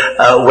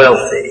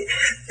wealthy.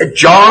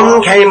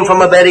 John came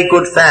from a very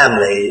good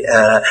family,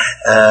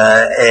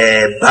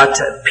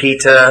 but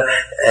Peter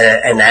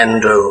and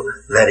Andrew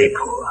very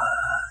poor.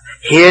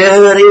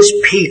 Here is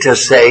Peter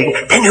saying,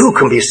 then who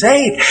can be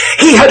saved?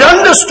 He had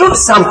understood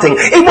something.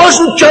 It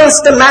wasn't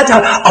just a matter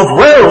of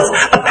wealth.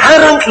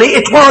 Apparently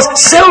it was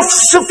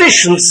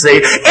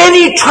self-sufficiency.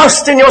 Any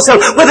trust in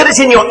yourself, whether it's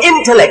in your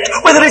intellect,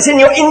 whether it's in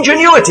your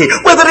ingenuity,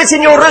 whether it's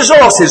in your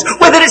resources,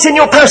 whether it's in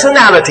your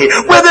personality,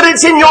 whether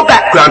it's in your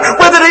background,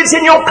 whether it's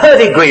in your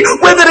pedigree,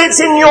 whether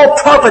it's in your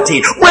property,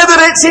 whether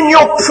it's in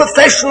your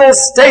professional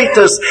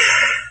status.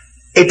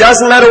 It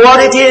doesn't matter what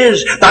it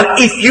is,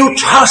 but if you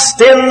trust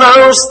in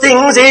those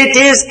things, it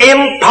is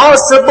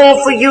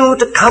impossible for you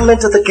to come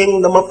into the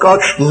kingdom of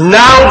God.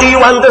 Now do you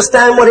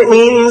understand what it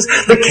means?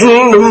 The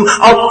kingdom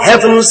of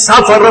heaven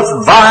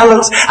suffereth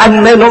violence,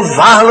 and men of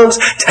violence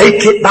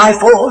take it by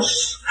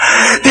force.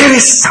 There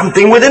is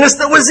something within us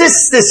that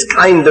resists this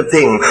kind of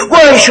thing.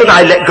 Why should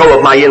I let go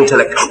of my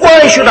intellect?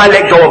 Why should I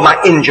let go of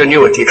my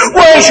ingenuity?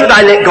 Why should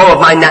I let go of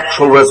my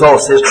natural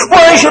resources?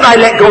 Why should I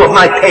let go of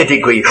my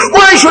pedigree?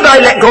 Why should I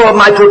let go of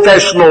my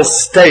professional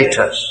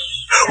status?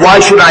 Why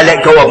should I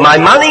let go of my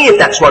money if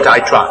that's what I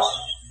trust?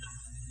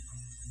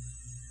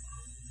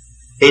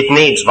 It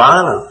needs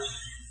violence.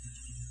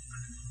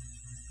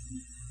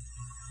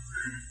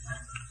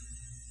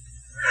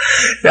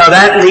 Now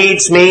that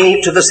leads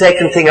me to the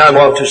second thing I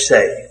want to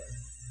say.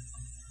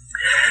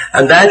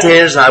 And that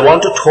is, I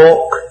want to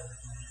talk,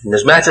 in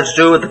this matter to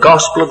do with the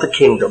gospel of the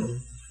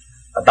kingdom,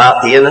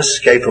 about the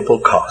inescapable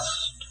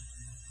cost.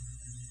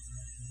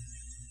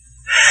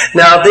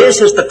 Now this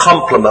is the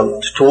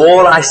complement to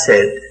all I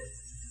said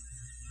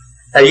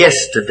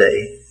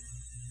yesterday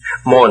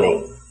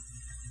morning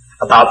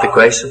about the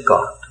grace of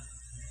God.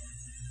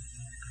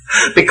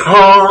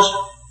 Because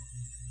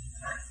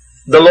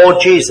the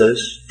Lord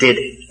Jesus did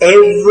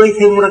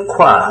everything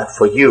required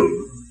for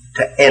you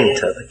to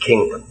enter the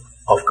kingdom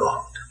of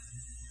God.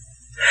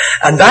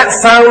 And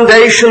that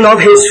foundation of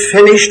His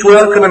finished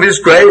work and of His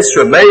grace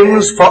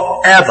remains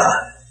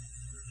forever.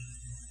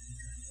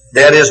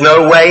 There is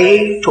no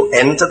way to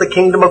enter the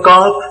kingdom of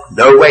God,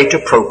 no way to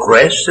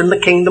progress in the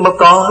kingdom of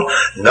God,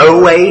 no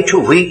way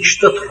to reach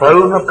the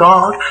throne of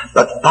God,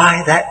 but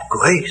by that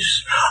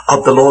grace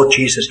of the Lord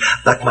Jesus.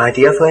 But my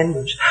dear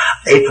friends,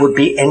 it would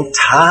be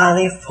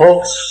entirely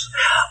false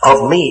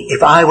of me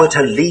if I were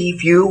to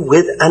leave you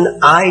with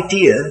an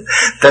idea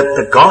that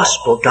the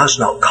gospel does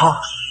not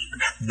cost.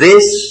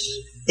 This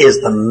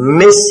is the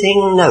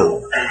missing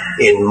note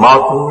in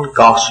modern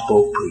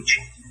gospel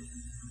preaching.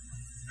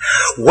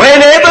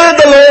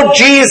 Whenever the Lord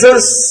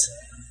Jesus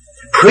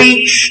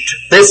preached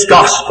this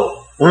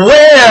gospel,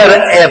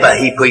 wherever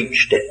He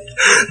preached it,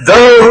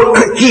 though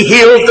He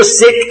healed the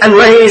sick and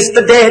raised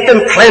the dead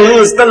and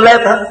cleansed the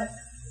leper,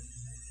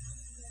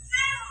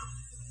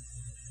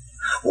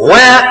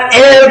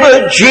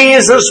 wherever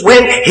Jesus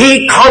went,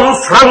 He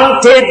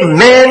confronted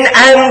men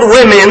and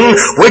women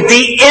with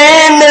the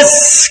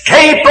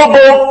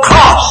inescapable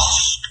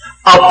cost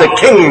of the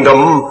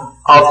kingdom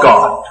of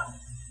God.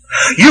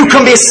 You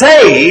can be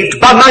saved,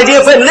 but my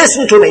dear friend,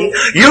 listen to me.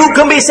 You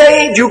can be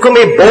saved, you can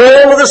be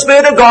born with the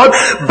Spirit of God,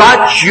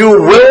 but you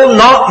will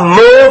not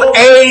move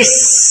a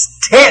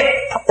step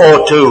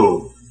or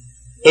two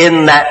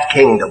in that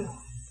kingdom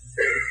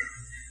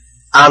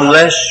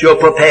unless you're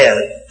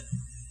prepared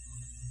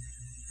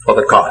for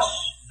the cost.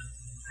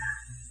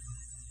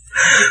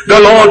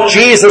 The Lord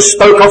Jesus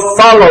spoke of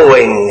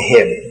following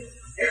Him.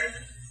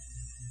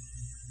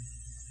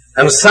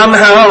 And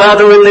somehow or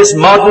other in this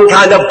modern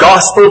kind of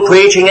gospel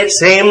preaching, it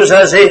seems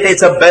as if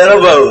it's a bed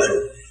of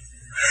roses.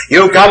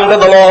 You come to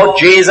the Lord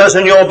Jesus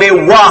and you'll be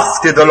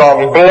wafted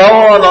along,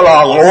 blown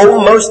along,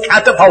 almost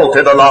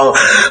catapulted along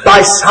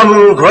by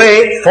some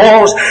great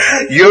force.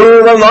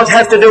 You will not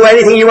have to do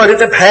anything. You won't have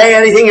to pay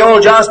anything.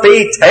 You'll just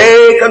be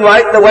taken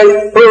right the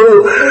way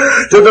through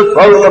to the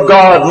throne of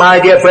God. My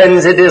dear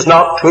friends, it is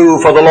not true,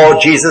 for the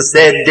Lord Jesus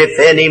said, if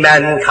any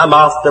man come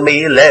after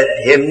me, let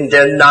him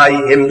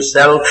deny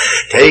himself,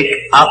 take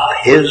up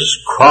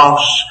his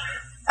cross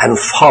and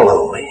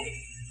follow me.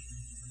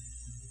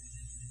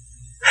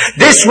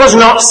 This was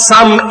not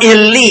some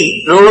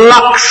elite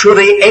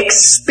luxury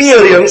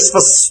experience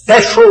for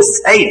special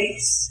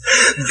saints.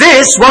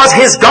 This was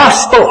His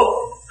gospel.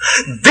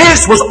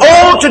 This was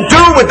all to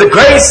do with the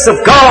grace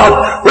of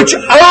God, which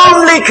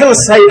only can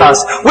save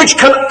us, which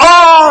can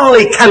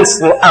only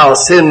cancel our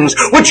sins,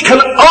 which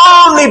can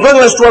only bring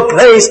us to a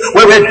place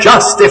where we're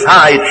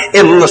justified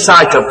in the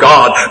sight of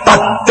God.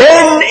 But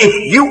then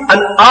if you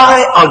and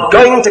I are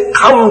going to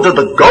come to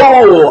the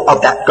goal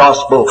of that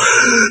gospel,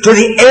 to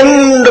the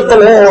end of the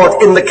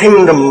Lord in the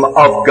kingdom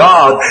of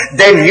God,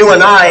 then you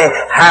and I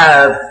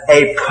have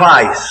a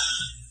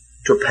price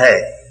to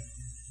pay.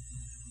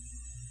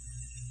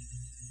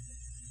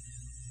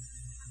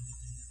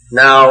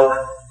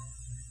 Now,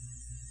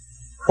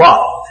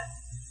 what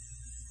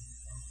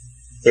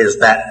is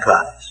that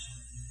price?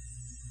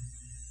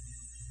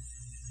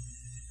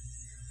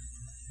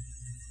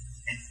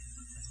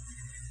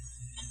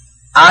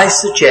 I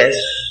suggest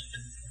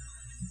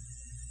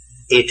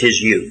it is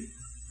you.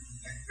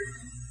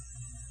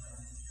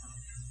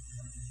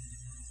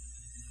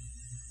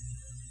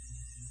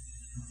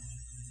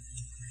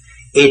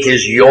 It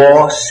is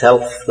your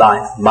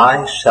self-life,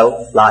 my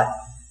self-life.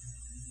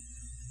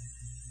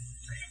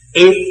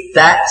 If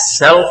that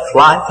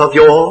self-life of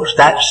yours,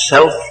 that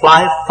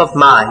self-life of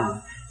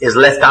mine, is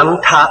left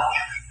untouched,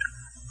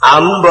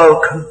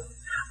 unbroken,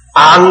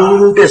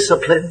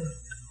 undisciplined,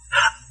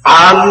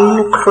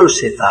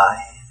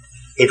 uncrucified,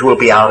 it will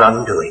be our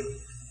undoing.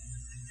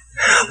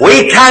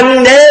 We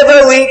can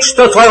never reach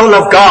the throne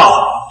of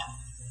God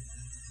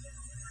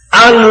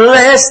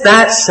unless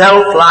that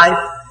self-life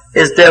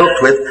is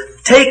dealt with.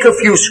 Take a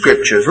few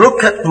scriptures.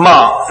 Look at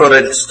Mark, for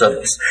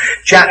instance,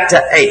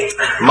 chapter 8.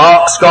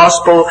 Mark's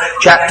Gospel,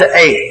 chapter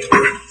 8.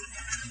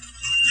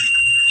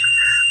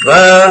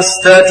 Verse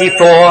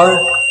 34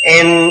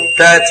 and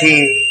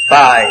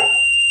 35.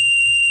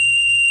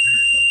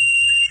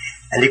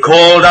 And he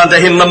called unto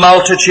him the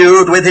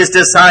multitude with his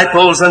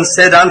disciples, and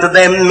said unto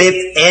them,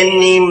 If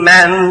any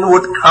man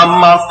would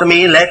come after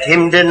me, let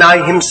him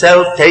deny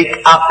himself,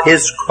 take up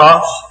his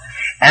cross,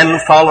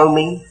 and follow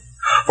me.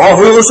 For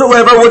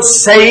whosoever would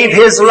save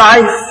his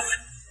life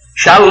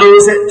shall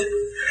lose it,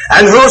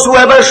 and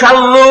whosoever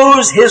shall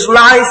lose his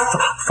life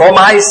for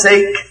my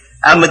sake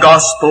and the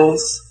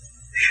gospel's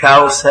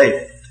shall save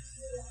it.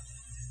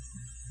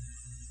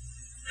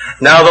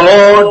 Now the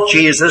Lord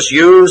Jesus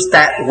used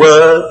that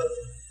word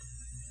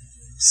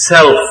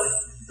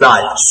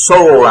self-life,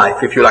 soul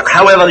life, if you like,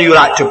 however you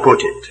like to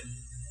put it.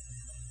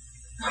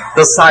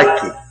 The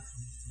psyche.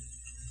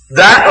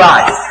 That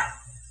life.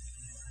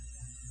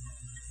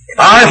 If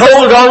I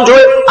hold on to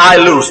it, I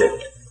lose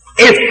it.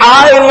 If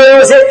I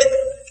lose it,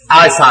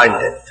 I find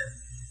it.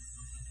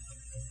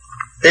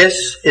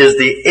 This is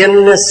the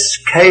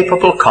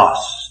inescapable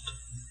cost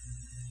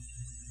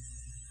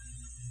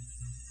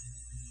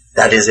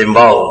that is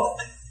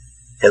involved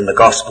in the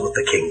gospel of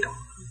the kingdom.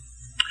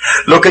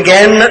 Look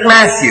again at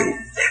Matthew.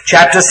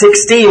 Chapter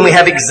 16, we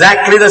have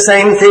exactly the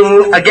same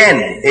thing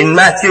again in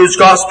Matthew's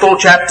Gospel,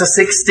 chapter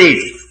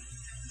 16.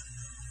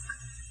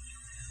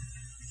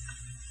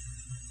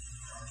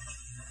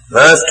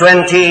 Verse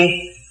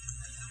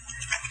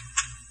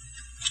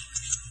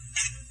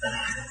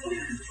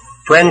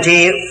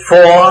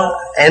 24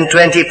 and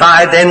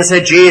 25, Then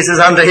said Jesus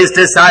unto his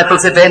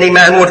disciples, If any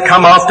man would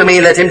come after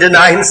me, let him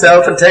deny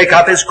himself and take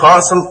up his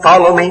cross and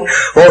follow me.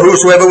 For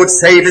whosoever would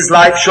save his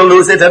life shall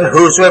lose it, and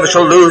whosoever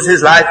shall lose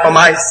his life for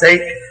my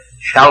sake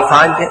shall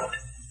find it.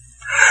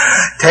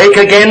 Take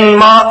again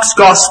Matthew's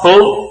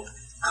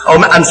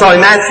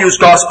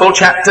Gospel,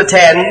 chapter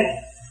 10,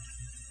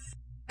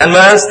 and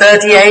verse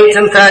 38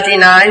 and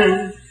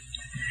 39.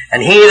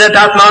 And he that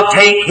doth not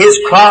take his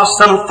cross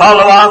and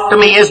follow after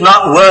me is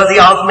not worthy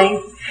of me.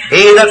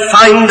 He that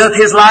findeth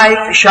his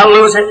life shall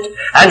lose it,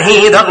 and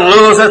he that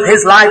loseth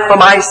his life for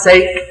my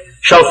sake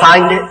shall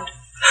find it.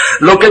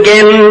 Look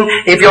again,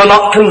 if you're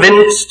not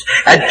convinced,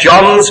 at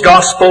John's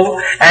Gospel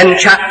and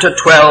chapter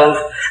 12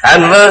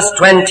 and verse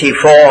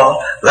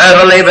 24.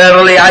 Verily,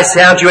 verily, I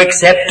say unto you,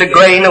 except a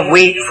grain of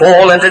wheat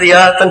fall into the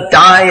earth and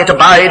die, it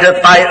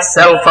abideth by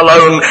itself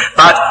alone.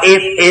 But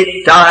if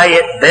it die,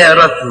 it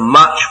beareth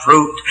much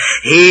fruit.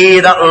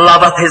 He that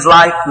loveth his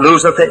life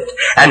loseth it,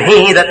 and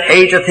he that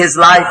hateth his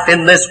life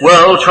in this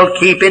world shall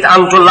keep it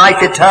unto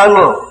life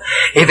eternal.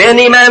 If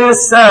any man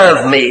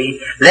serve me,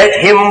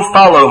 let him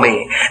follow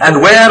me, and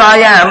where I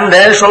am,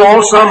 there shall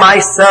also my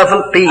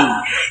servant be.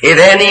 If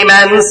any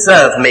man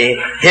serve me,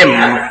 him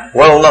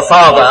will the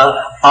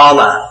Father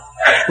honor.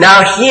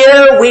 Now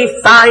here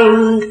we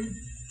find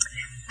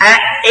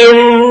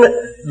in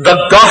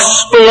the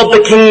gospel of the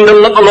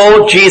kingdom that the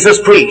Lord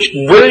Jesus preached,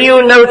 will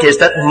you notice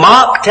that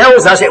Mark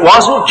tells us it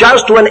wasn't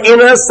just to an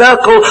inner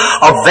circle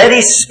of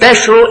very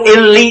special,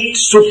 elite,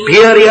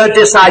 superior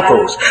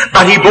disciples,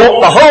 but he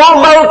brought the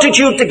whole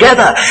multitude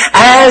together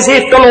as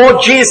if the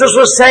Lord Jesus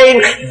was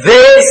saying,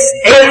 this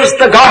is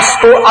the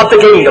gospel of the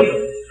kingdom.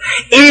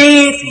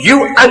 If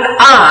you and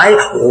I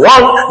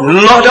want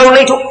not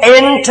only to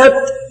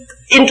enter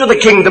into the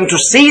kingdom, to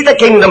see the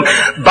kingdom,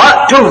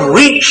 but to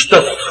reach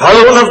the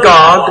throne of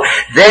God,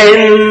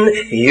 then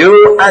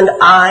you and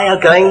I are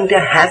going to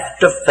have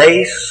to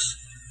face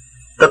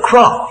the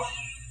cross.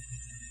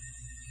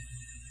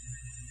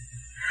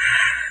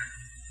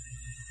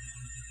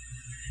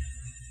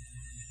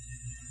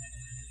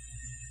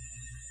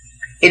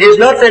 It is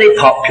not very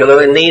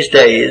popular in these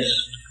days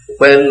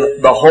when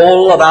the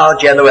whole of our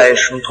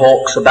generation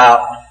talks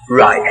about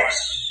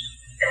rights,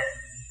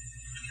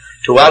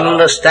 to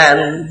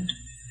understand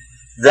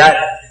that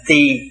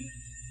the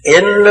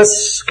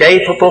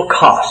inescapable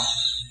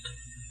cost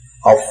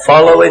of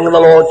following the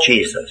Lord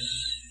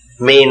Jesus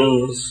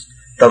means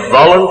the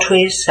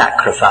voluntary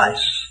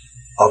sacrifice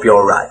of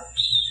your rights.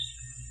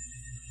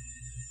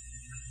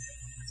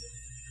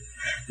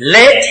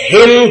 Let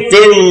him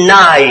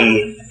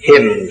deny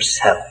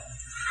himself,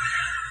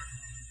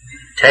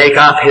 take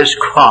up his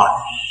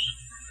cross,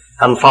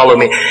 and follow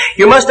me.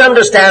 You must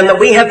understand that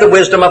we have the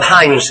wisdom of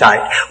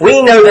hindsight.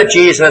 We know that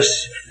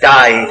Jesus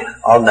died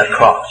on the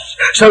cross.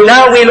 So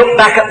now we look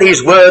back at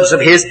these words of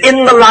his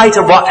in the light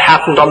of what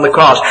happened on the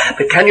cross.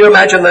 But can you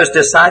imagine those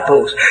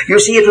disciples? You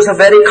see, it was a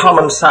very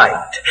common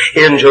sight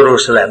in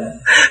Jerusalem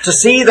to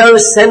see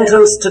those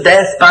sentenced to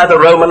death by the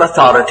Roman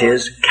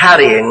authorities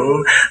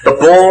carrying the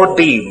broad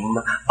beam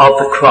of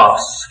the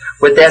cross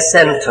with their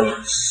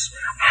sentence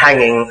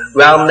hanging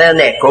round their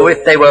neck, or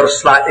if they were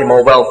slightly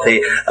more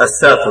wealthy, a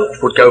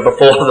servant would go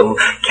before them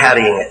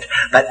carrying it.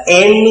 But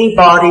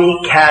anybody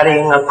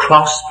carrying a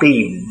cross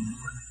beam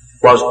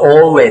was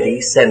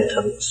already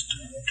sentenced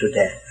to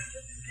death.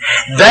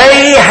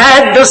 They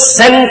had the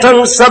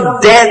sentence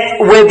of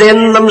death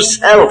within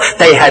themselves.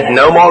 They had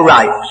no more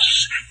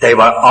rights. They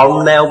were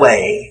on their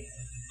way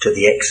to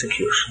the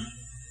execution.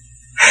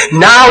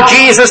 Now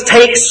Jesus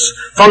takes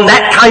from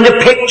that kind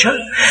of picture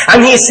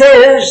and he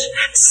says,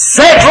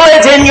 settle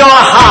it in your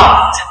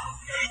heart.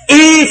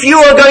 If you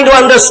are going to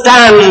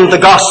understand the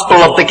gospel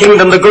of the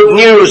kingdom, the good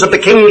news of the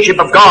kingship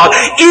of God,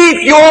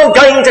 if you're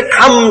going to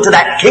come to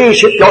that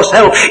kingship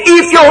yourself,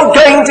 if you're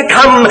going to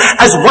come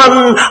as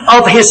one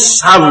of his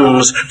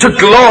sons to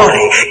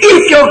glory,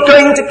 if you're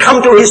going to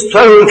come to his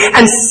throne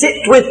and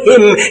sit with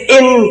him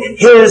in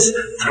his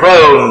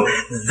throne,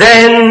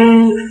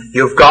 then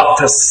you've got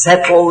to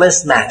settle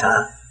this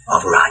matter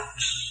of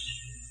rights.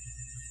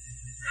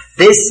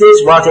 This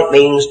is what it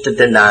means to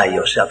deny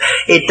yourself.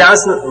 It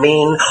doesn't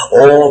mean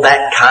all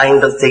that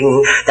kind of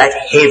thing, that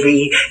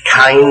heavy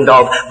kind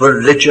of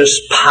religious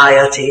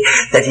piety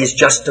that is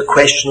just a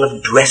question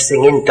of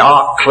dressing in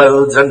dark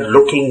clothes and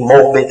looking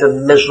morbid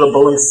and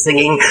miserable and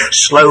singing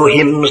slow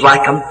hymns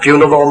like a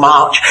funeral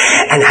march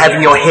and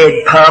having your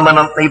head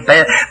permanently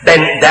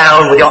bent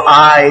down with your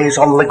eyes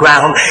on the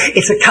ground.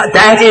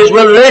 That is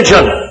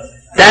religion.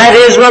 That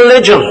is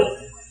religion.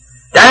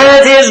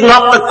 That is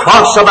not the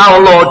cross of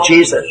our Lord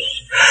Jesus.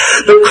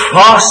 The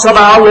cross of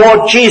our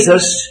Lord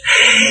Jesus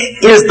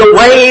is the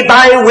way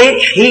by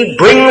which he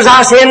brings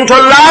us into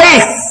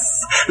life.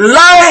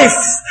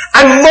 Life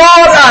and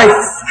more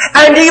life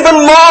and even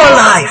more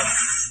life.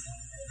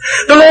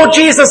 The Lord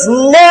Jesus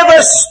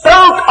never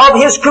spoke of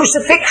his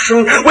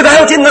crucifixion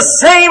without in the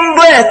same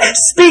breath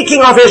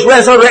speaking of his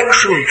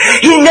resurrection.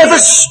 He never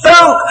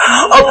spoke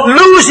of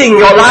losing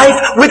your life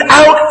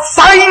without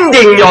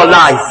finding your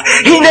life.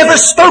 He never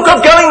spoke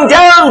of going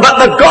down, but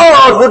that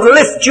God would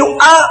lift you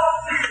up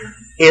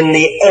in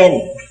the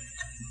end.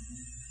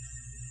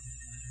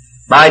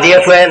 My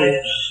dear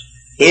friends,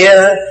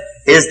 here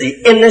is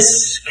the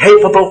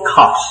inescapable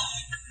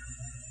cost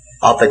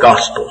of the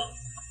gospel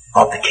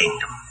of the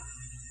kingdom.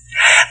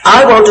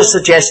 I want to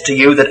suggest to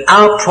you that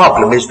our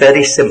problem is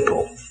very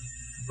simple.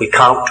 We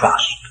can't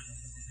trust.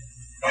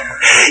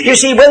 You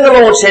see, when the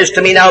Lord says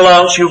to me, now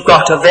Lawrence, you've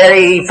got a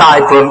very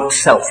vibrant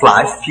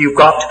self-life. You've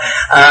got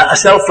a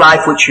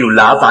self-life which you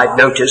love. I've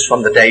noticed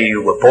from the day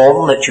you were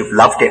born that you've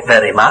loved it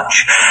very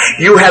much.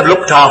 You have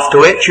looked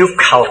after it. You've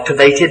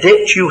cultivated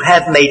it. You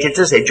have made it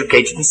as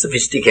educated and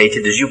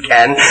sophisticated as you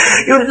can.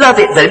 You love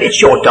it very much.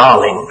 It's your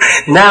darling.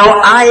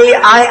 Now,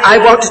 I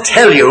want to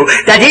tell you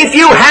that if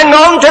you hang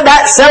on to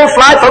that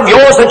self-life of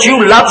yours that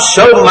you love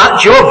so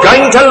much, you're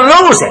going to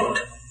lose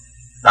it.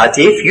 But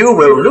if you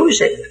will lose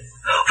it,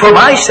 for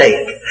my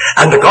sake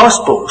and the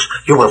gospel's,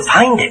 you will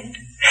find it.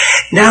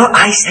 Now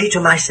I say to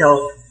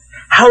myself,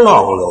 how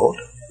long, Lord?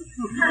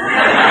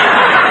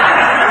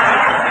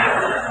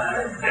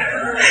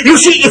 You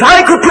see, if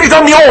I could put it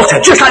on the altar,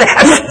 just like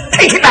that, and just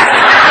take it back.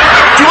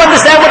 Do you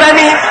understand what I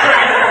mean?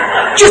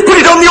 Just put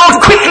it on the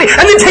altar quickly,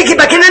 and then take it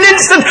back in an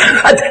instant.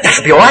 That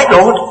should be all right,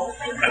 Lord.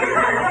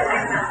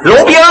 It'll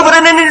all be over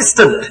in an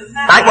instant.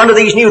 Like one of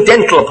these new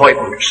dental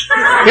appointments.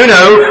 You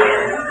know,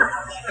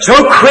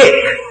 so quick.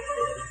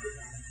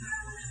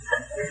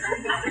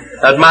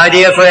 But my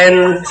dear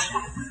friends,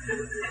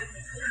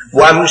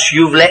 once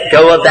you've let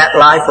go of that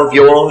life of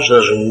yours,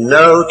 there's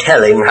no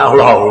telling how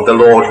long the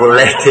Lord will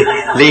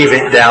leave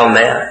it down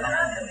there.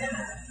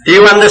 Do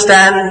you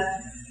understand?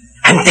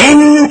 And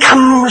then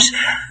comes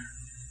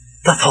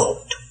the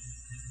thought,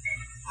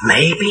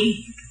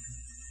 maybe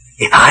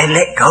if I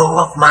let go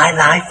of my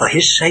life for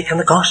his sake and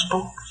the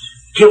gospel,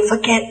 he'll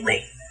forget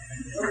me.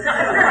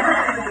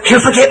 He'll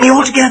forget me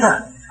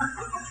altogether.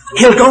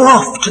 He'll go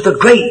off to the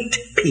great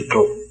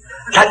people,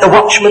 like the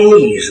Watchman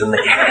Nees and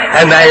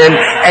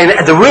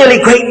the really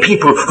great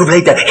people who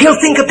laid there. He'll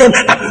think of them,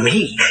 but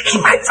me,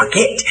 he might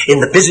forget in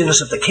the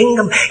busyness of the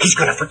kingdom. He's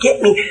going to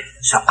forget me.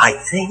 So I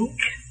think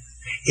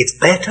it's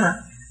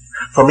better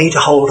for me to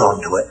hold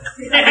on to it.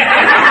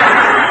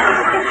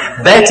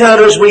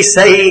 Better, as we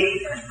say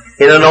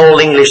in an old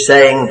English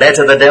saying,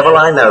 better the devil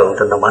I know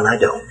than the one I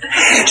don't.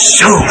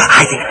 So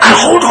I think I'll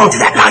hold on to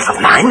that life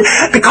of mine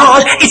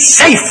because it's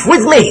safe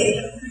with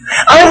me.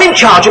 I'm in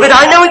charge of it.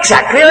 I know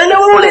exactly. I know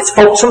all its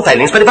faults and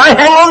failings. But if I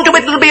hang on to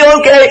it, it'll be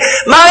okay.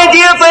 My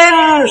dear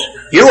friends,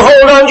 you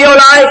hold on to your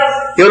life,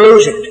 you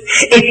lose it.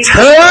 It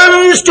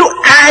turns to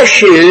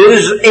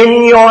ashes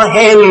in your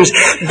hands.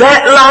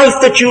 That life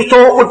that you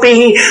thought would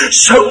be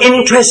so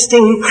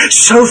interesting,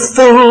 so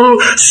full,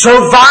 so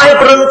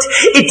vibrant,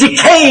 it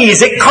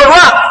decays, it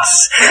corrupts.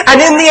 And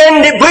in the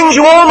end, it brings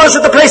you almost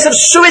to the place of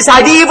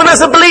suicide. Even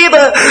as a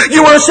believer,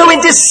 you are so in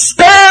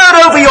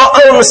despair over your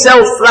own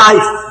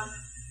self-life.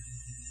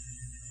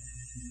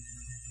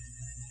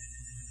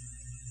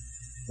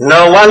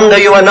 No wonder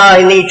you and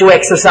I need to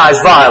exercise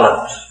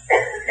violence.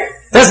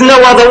 There's no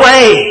other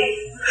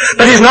way.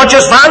 But it's not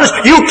just violence.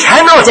 You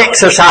cannot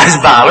exercise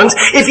violence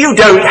if you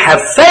don't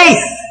have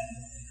faith.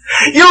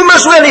 You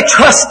must really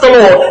trust the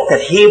Lord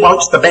that he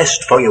wants the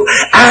best for you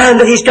and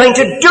that he's going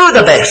to do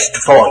the best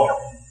for you.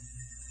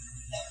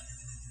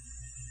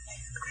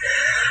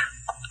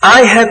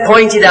 I have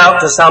pointed out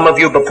to some of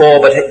you before,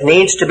 but it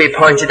needs to be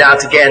pointed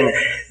out again,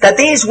 that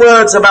these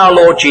words of our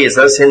Lord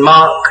Jesus in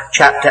Mark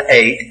chapter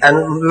 8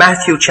 and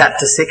Matthew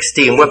chapter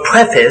 16 were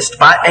prefaced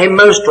by a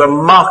most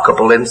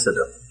remarkable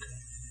incident.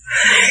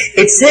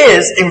 It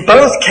says in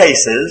both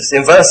cases,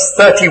 in verse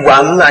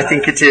 31, I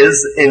think it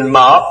is, in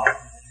Mark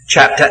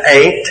chapter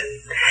 8,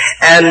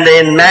 And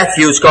in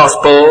Matthew's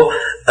Gospel,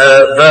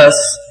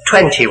 verse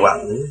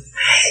 21,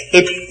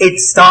 it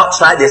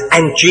starts like this.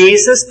 And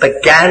Jesus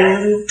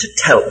began to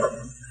tell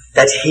them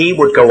that he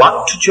would go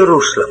up to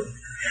Jerusalem,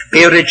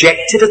 be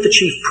rejected of the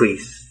chief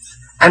priests,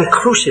 and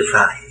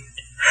crucified,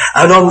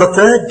 and on the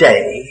third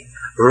day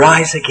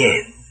rise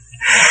again.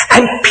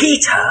 And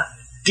Peter,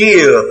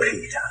 dear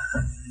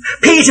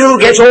Peter who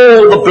gets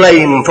all the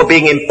blame for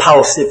being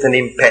impulsive and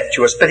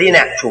impetuous, but in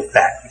actual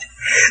fact,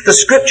 the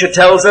scripture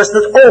tells us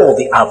that all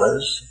the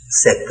others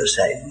said the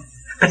same.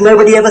 But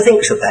nobody ever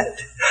thinks of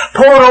that.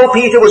 Poor old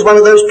Peter was one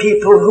of those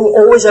people who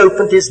always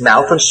opened his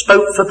mouth and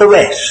spoke for the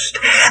rest.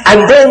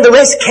 And then the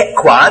rest kept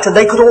quiet and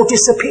they could all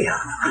disappear.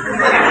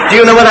 Do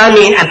you know what I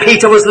mean? And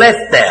Peter was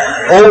left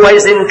there,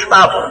 always in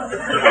trouble.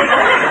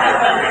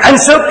 And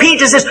so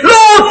Peter says,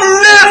 Lord,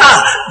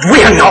 never!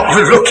 We are not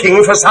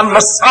looking for some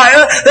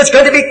Messiah that's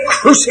going to be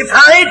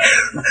crucified,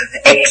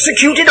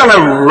 executed on a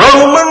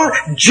Roman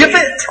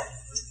gibbet.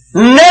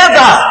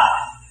 Never!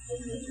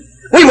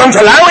 We won't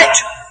allow it.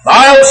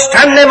 I'll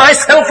stand there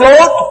myself,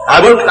 Lord.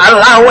 I won't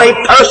allow a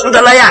person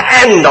to lay a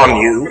hand on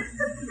you.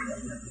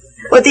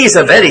 But these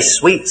are very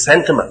sweet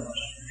sentiments.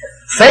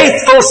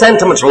 Faithful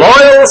sentiments,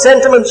 loyal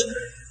sentiments.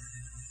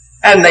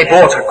 And they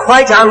brought a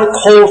quite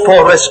uncalled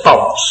for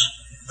response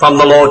from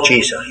the Lord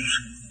Jesus.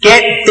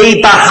 Get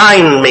thee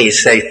behind me,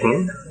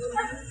 Satan.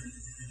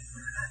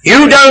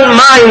 You don't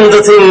mind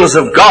the things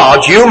of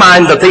God, you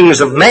mind the things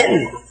of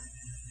men.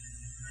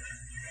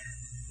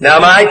 Now,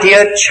 my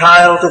dear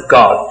child of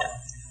God,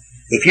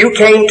 if you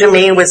came to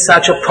me with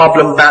such a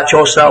problem about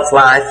your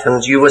self-life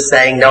and you were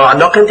saying, no, I'm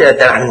not going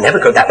to, I'll never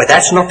go that way,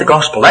 that's not the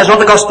gospel. That's not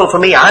the gospel for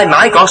me.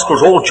 My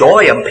gospel's all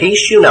joy and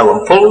peace, you know,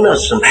 and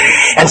fullness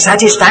and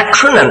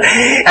satisfaction and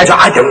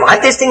I don't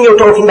like this thing you're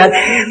talking about.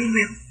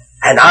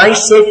 And I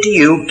said to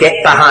you,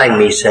 get behind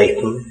me,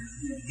 Satan.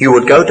 You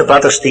would go to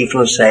Brother Stephen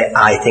and say,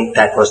 I think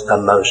that was the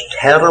most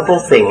terrible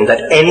thing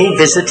that any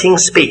visiting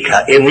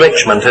speaker in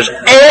Richmond has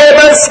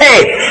ever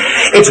said.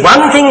 It's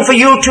one thing for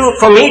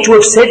me to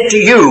have said to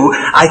you,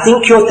 I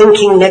think you're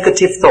thinking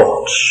negative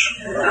thoughts.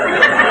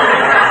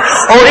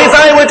 Or if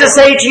I were to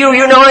say to you,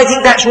 you know, I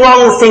think that's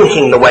wrong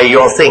thinking the way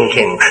you're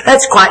thinking.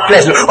 That's quite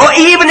pleasant. Or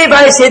even if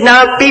I said,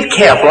 now be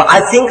careful,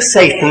 I think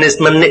Satan is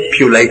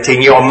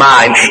manipulating your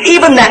mind.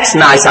 Even that's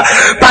nicer.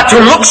 But to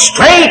look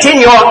straight in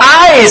your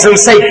eyes and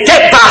say,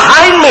 get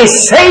behind me,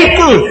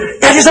 Satan!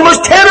 That is the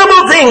most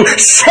terrible thing.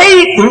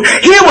 Satan,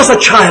 here was a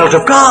child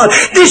of God.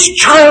 This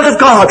child of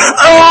God,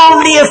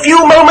 only a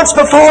few moments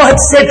before had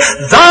said,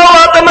 thou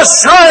art the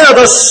Messiah,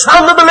 the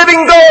Son of the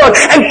living God.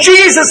 And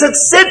Jesus had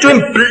said to him,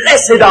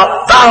 blessed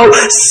art thou,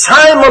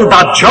 Simon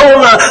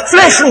Bar-Jonah.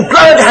 Flesh and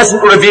blood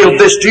hasn't revealed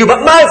this to you,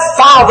 but my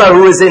Father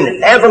who is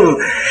in heaven.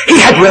 He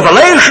had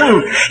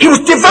revelation. He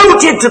was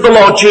devoted to the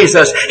Lord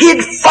Jesus. He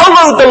had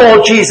followed the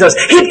Lord Jesus.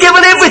 He had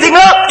given everything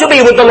up to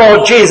be with the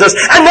Lord Jesus.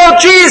 And now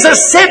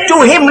Jesus said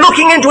to him,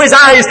 looking into his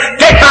eyes,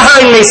 get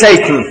behind me,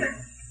 Satan.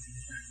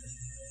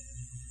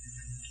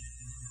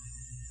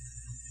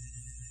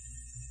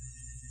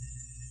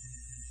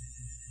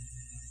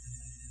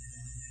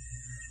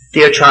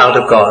 Dear child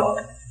of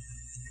God,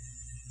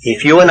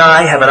 if you and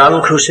I have an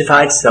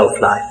uncrucified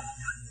self-life,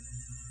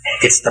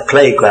 it's the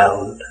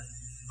playground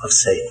of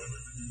Satan.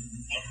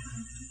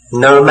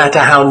 No matter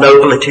how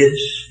noble it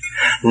is,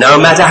 no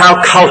matter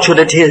how cultured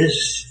it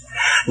is,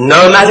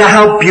 no matter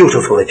how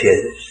beautiful it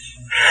is,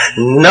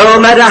 no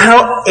matter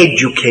how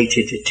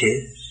educated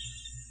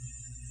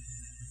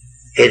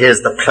it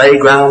is the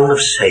playground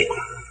of Satan.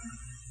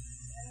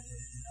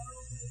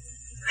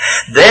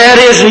 There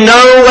is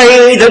no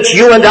way that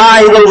you and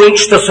I will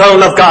reach the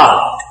throne of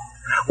God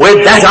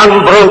with that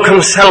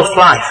unbroken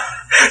self-life.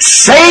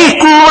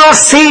 Satan will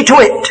see to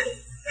it.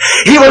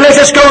 He will let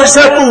us go a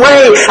certain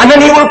way, and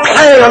then he will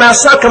play on our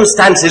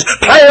circumstances,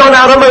 play on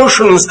our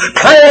emotions,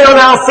 play on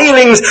our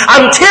feelings,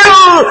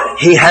 until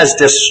he has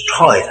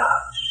destroyed us.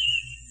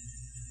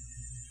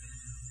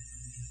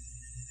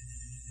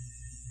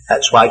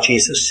 That's why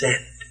Jesus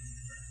said,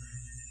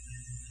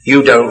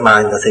 you don't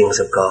mind the things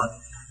of God.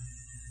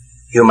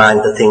 You mind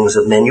the things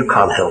of men. You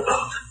can't help it.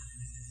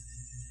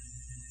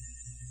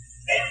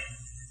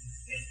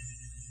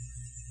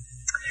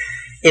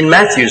 In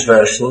Matthew's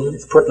version,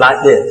 it's put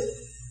like this.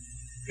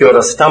 You're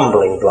a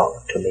stumbling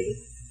block to me.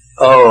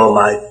 Oh,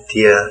 my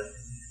dear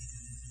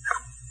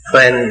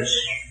friends,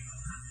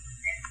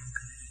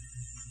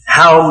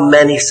 how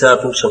many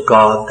servants of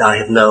God I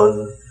have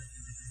known,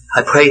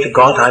 I pray to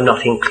God I'm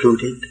not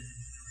included,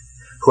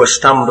 who are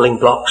stumbling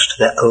blocks to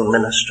their own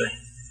ministry.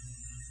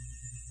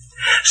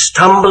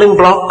 Stumbling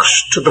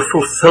blocks to the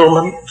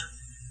fulfillment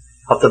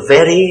of the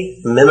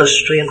very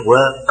ministry and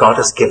work God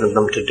has given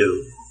them to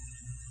do.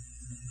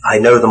 I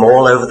know them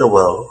all over the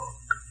world.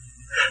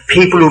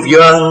 People who've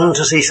yearned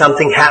to see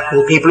something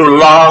happen, people who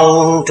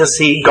long to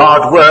see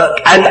God work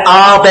and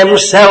are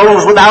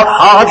themselves, without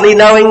hardly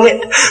knowing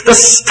it, the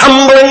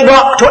stumbling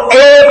block to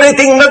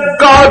everything that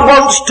God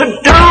wants to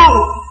do.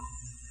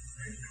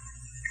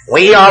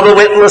 We are the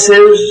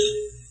witnesses.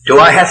 Do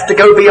I have to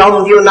go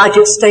beyond the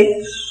United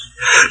States?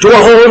 To a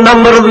whole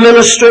number of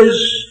ministries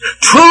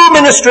true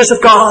ministers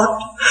of God,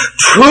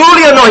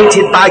 truly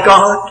anointed by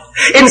God,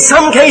 in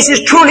some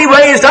cases truly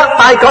raised up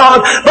by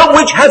God, but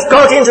which have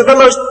got into the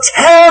most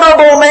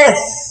terrible mess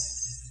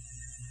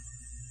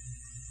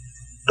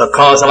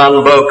because of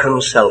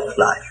unbroken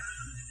self-life.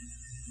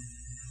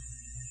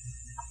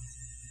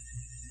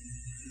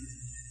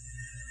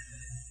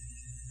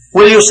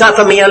 Will you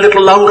suffer me a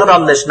little longer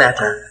on this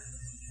matter?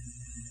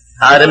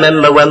 I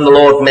remember when the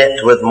Lord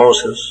met with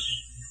Moses,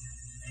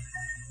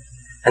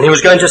 and he was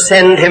going to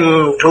send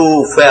him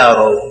to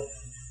Pharaoh.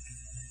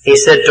 He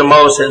said to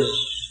Moses,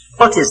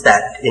 "What is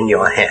that in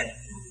your hand?"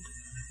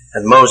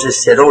 And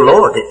Moses said, "Oh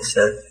Lord, it's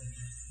a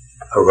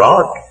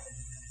rod."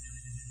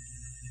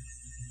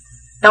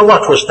 Now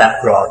what was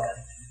that rod?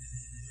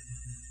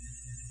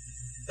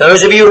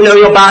 Those of you who know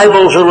your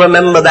Bibles will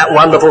remember that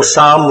wonderful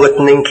psalm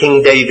written in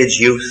King David's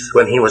youth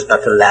when he was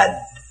but a lad.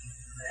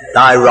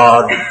 Thy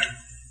rod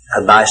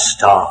and thy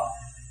staff,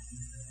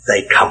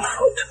 they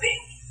comfort me.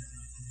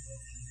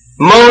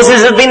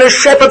 Moses had been a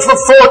shepherd for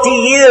 40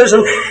 years,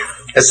 and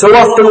as so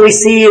often we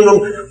see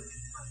in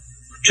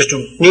just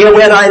near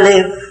where I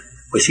live,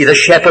 we see the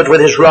shepherd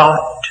with his rod.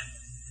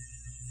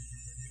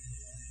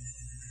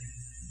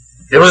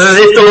 It was as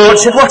if the Lord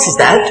said, "What is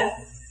that?"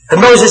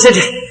 And Moses said,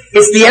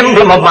 "It's the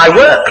emblem of my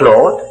work,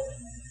 Lord.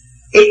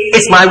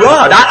 It's my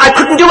rod. I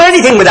couldn't do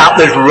anything without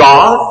this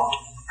rod."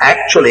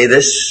 Actually,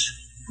 this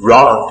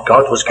rod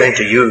God was going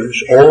to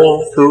use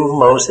all through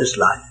Moses'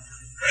 life.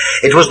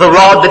 It was the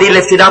rod that he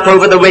lifted up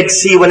over the Red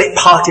Sea when it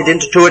parted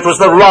into two. It was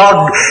the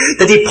rod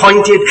that he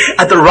pointed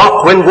at the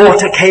rock when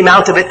water came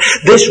out of it.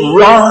 This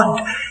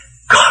rod,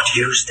 God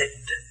used it.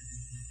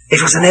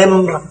 It was an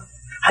emblem.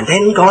 And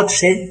then God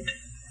said,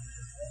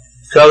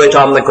 "Throw it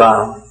on the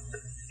ground.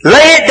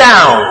 Lay it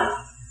down.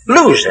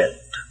 Lose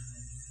it."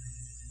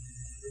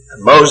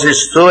 And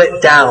Moses threw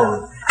it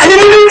down. And in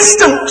an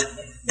instant,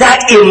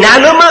 that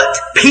inanimate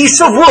piece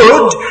of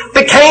wood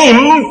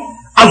became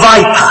a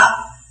viper.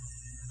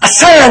 A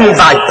sand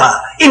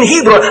viper. In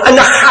Hebrew, a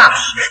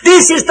nachash.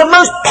 This is the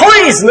most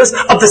poisonous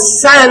of the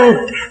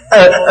sand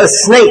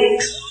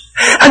snakes.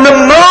 And the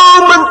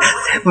moment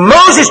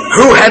Moses,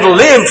 who had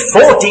lived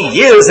 40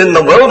 years in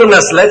the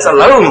wilderness, let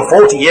alone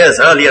 40 years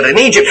earlier in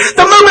Egypt,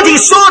 the moment he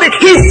saw it,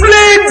 he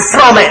fled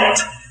from it.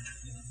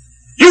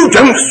 You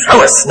don't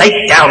throw a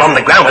snake down on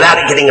the ground without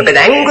it getting a bit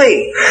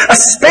angry,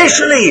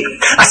 especially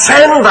a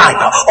sand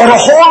viper or a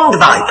horned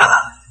viper.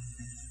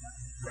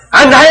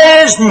 And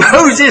as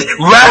Moses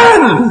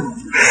ran,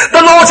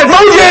 the Lord said,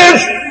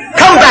 "Moses,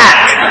 come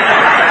back."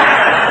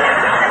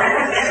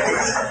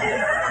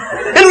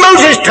 And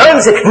Moses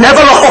turns and said, "Never,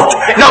 Lord.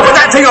 No, put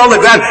that thing on the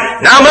ground.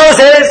 Now,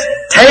 Moses,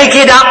 take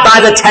it up by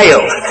the tail."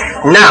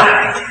 Now,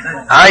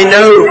 I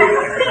know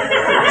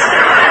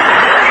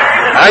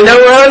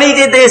Ernie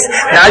did this.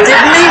 Now, I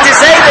didn't mean to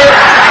say that.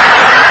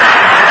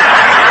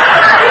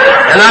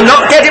 And I'm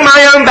not getting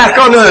my own back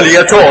on Ernie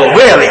at all,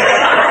 really.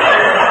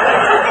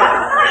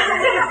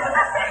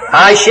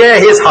 I share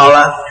his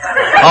horror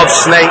of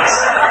snakes.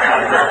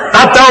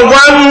 But the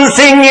one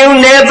thing you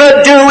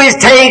never do is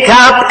take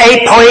up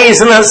a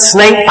poisonous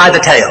snake by the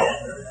tail.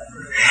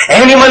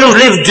 Anyone who's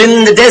lived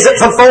in the desert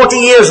for 40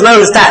 years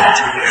knows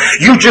that.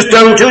 You just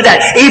don't do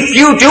that. If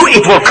you do,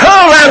 it will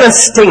curl around and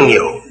sting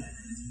you.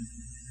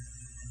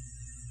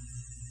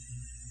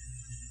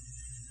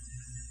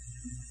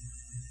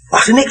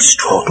 What an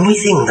extraordinary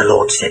thing, the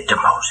Lord said to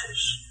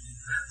Moses.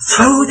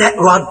 Throw that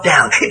rod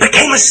down. It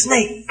became a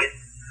snake.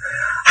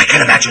 I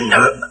can imagine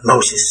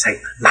Moses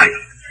saying, My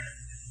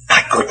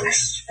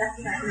goodness.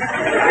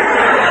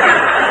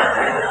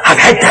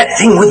 I've had that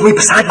thing with me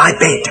beside my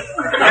bed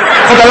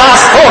for the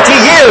last 40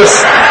 years.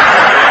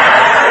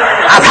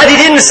 I've had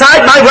it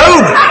inside my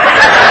robe,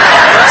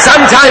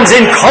 sometimes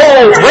in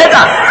cold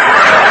weather.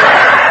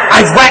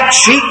 I've whacked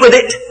sheep with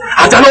it.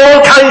 I've done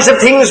all kinds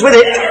of things with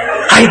it.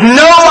 I had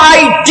no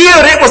idea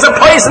it was a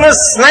poisonous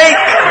snake.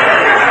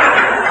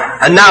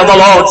 And now the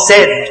Lord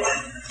said,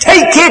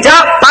 take it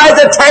up by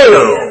the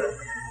tail.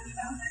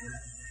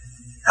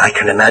 I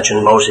can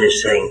imagine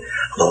Moses saying,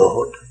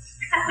 Lord,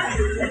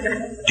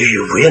 do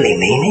you really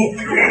mean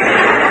it?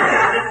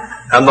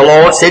 And the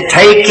Lord said,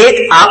 take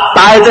it up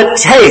by the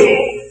tail.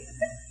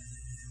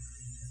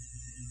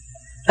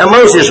 Now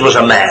Moses was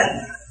a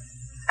man,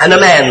 and a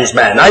man's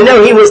man. I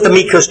know he was the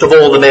meekest of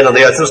all the men on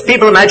the earth. And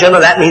people imagine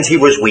that means he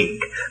was weak.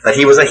 But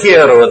he was a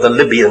hero of the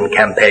Libyan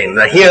campaign,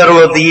 the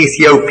hero of the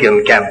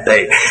Ethiopian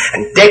campaign,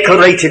 and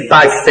decorated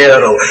by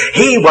Pharaoh.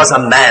 He was a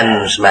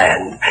man's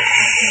man.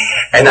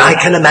 And I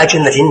can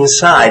imagine that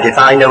inside, if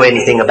I know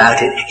anything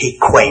about it, he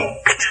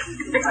quaked.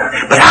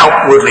 But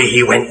outwardly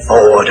he went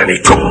forward and he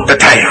took the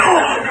tail.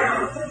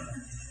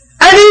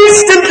 And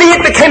instantly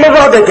it became a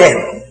rod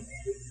again.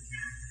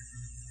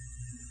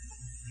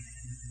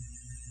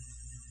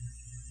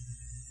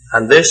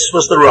 And this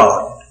was the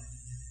rod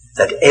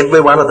that every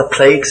one of the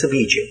plagues of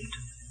Egypt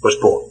was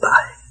brought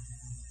by.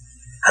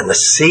 And the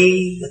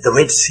sea, the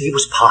Red Sea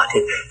was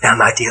parted. Now,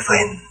 my dear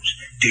friends,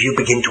 do you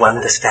begin to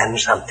understand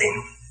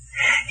something?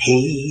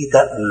 He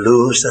that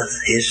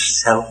loseth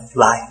his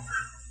self-life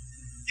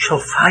shall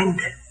find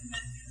it.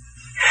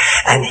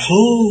 And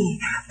he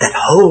that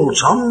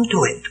holds on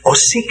to it or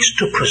seeks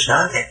to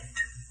preserve it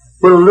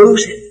will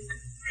lose it.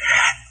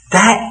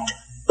 That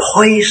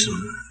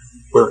poison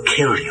will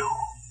kill you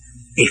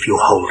if you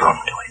hold on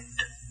to it.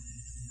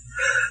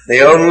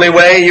 The only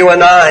way you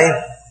and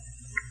I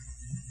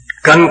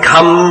can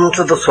come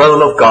to the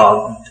throne of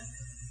God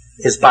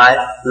is by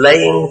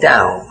laying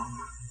down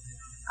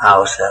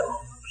ourselves.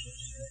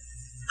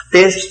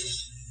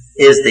 This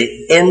is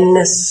the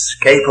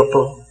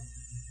inescapable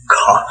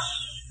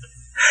cost.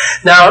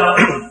 Now,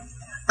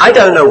 I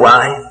don't know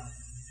why,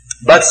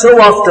 but so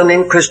often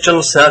in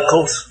Christian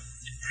circles,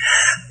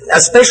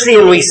 especially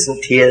in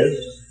recent years,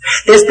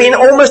 there's been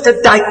almost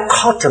a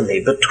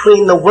dichotomy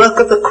between the work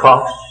of the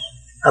cross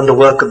and the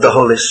work of the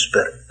Holy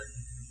Spirit.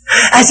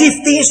 As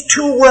if these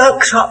two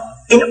works are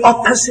in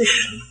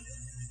opposition.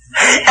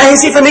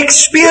 As if an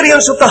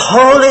experience of the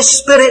Holy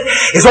Spirit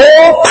is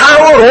all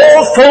power,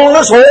 all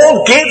fullness,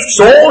 all gifts,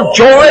 all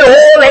joy,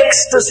 all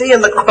ecstasy,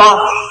 and the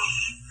cross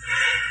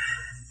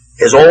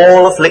is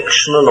all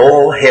affliction and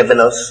all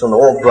heaviness and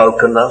all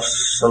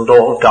brokenness and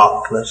all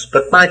darkness.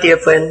 But my dear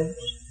friends,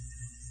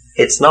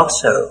 it's not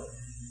so.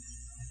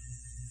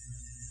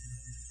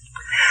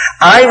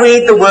 I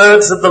read the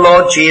words of the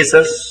Lord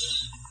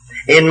Jesus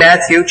in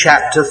Matthew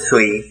chapter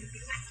 3,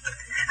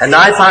 and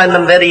I find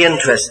them very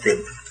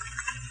interesting.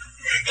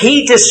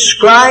 He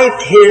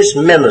described his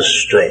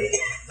ministry,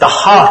 the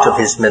heart of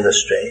his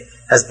ministry,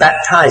 as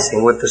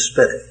baptizing with the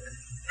Spirit.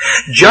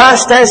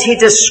 Just as he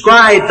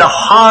described the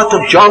heart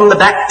of John the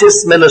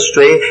Baptist's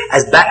ministry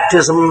as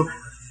baptism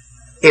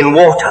in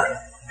water,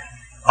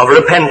 of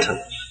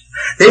repentance.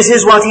 This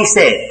is what he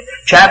said,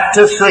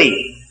 chapter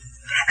 3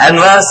 and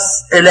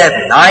verse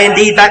 11. I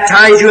indeed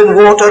baptize you in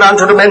water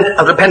unto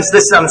repentance.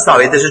 This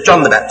is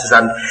John the Baptist.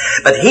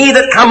 But he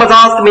that cometh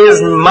after me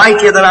is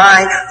mightier than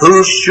I,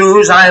 whose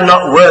shoes I am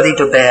not worthy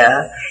to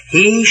bear.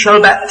 He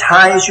shall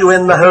baptize you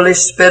in the Holy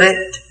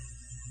Spirit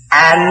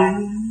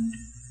and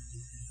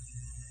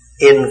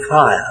in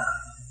fire.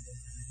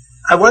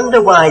 I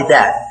wonder why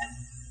that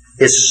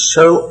is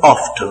so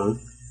often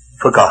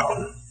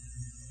forgotten.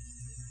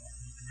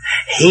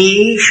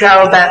 He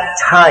shall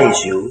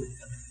baptize you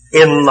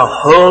in the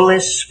Holy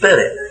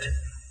Spirit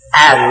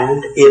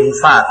and in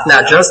fire.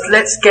 Now just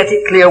let's get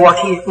it clear what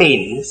he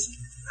means.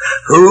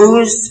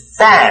 Whose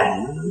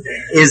fan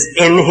is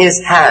in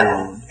his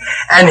hand,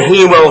 and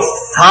he will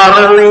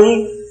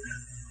thoroughly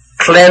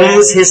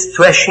cleanse his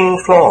threshing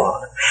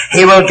floor.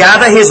 He will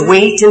gather his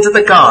wheat into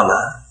the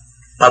garner,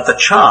 but the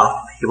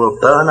chaff he will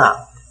burn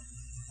up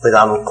with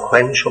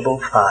unquenchable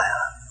fire.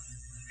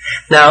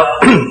 Now,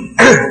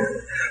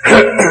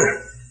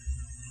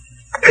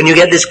 can you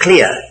get this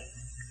clear?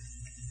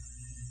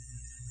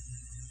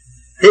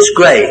 This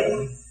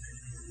grain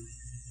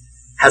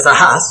has a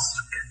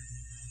husk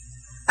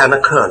and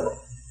a kernel.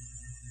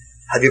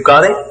 Have you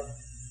got it?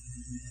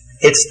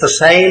 It's the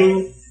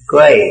same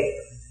grain.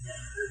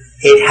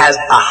 It has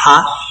a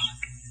husk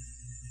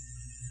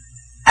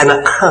and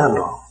a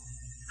kernel.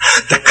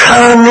 The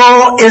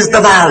kernel is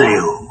the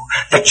value.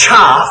 The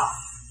chaff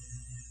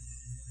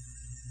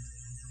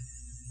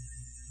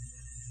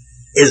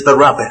is the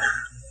rubbish.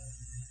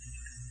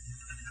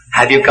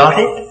 Have you got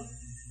it?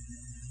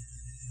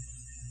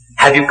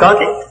 Have you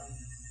got it?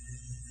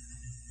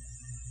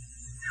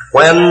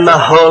 When the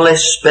Holy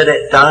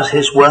Spirit does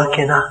his work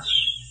in us,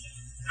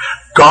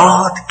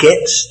 God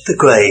gets the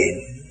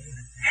grain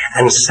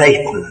and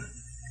Satan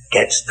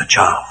gets the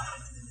chaff.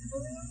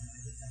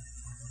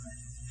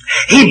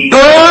 He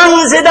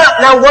burns it up.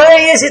 Now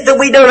why is it that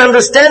we don't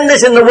understand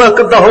this in the work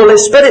of the Holy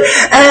Spirit?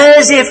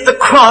 As if the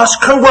cross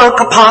can work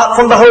apart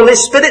from the Holy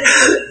Spirit.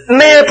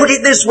 May I put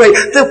it this way?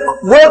 The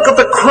work of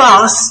the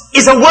cross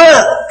is a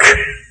work.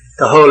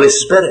 The Holy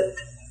Spirit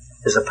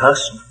is a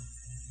person.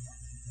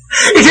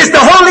 It is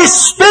the Holy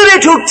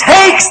Spirit who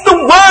takes the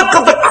work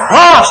of the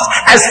cross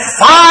as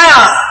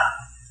fire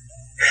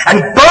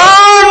and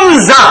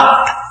burns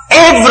up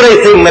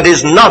everything that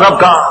is not of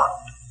God.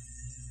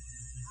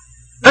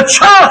 The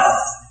chaff,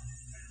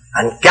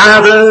 and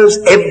gathers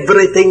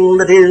everything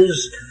that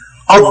is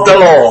of the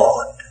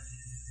Lord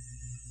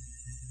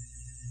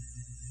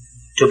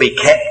to be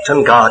kept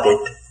and guarded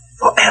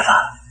forever.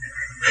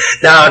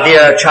 Now,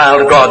 dear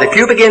child of God, if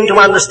you begin to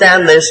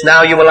understand this,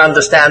 now you will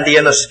understand the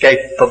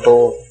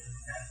inescapable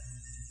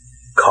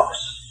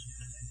cost.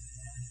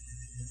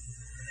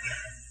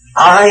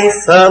 I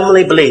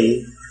firmly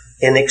believe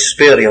in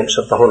experience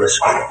of the Holy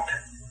Spirit.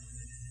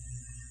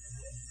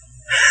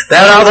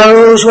 There are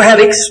those who have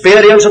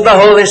experience of the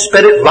Holy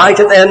Spirit right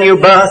at their new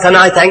birth, and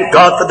I thank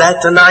God for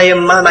that, and I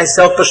am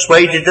myself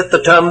persuaded that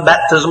the term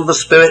baptism of the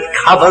Spirit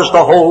covers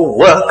the whole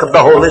work of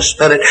the Holy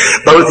Spirit,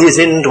 both his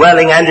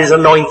indwelling and his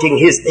anointing,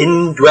 his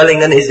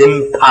indwelling and his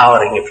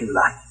empowering, if you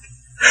like.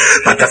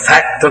 But the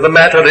fact of the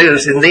matter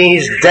is, in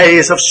these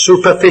days of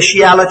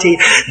superficiality,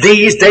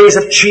 these days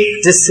of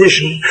cheap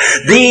decision,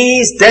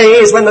 these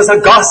days when there's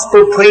a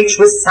gospel preached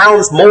which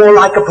sounds more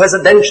like a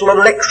presidential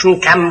election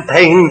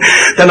campaign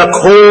than a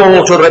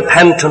call to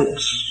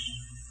repentance,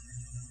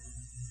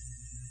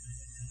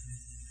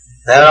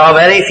 There are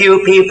very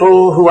few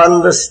people who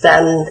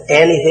understand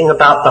anything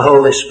about the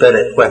Holy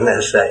Spirit when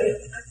they're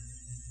saved.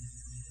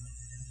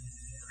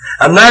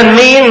 And that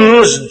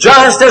means,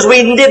 just as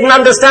we didn't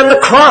understand the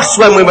cross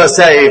when we were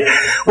saved,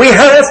 we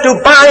have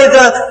to, by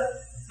the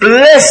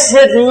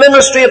blessed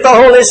ministry of the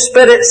Holy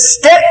Spirit,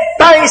 step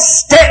by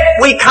step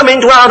we come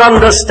into our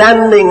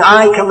understanding.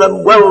 I can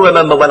well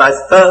remember when I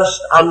first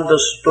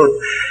understood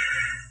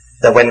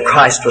that when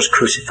Christ was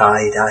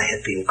crucified, I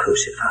had been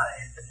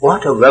crucified.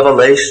 What a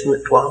revelation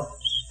it was.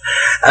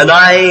 And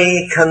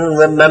I can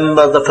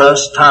remember the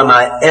first time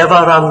I ever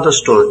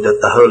understood that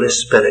the Holy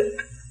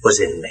Spirit was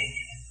in me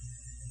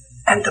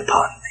and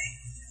upon me.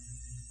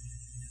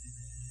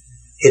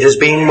 It has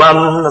been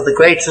one of the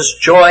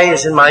greatest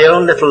joys in my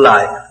own little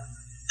life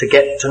to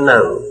get to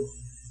know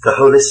the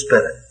Holy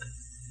Spirit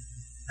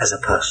as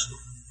a person.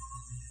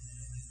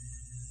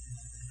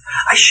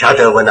 I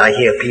shudder when I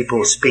hear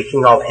people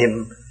speaking of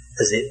him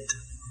as it.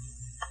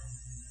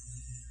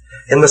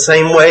 In the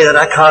same way that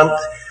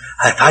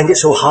I find it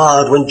so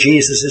hard when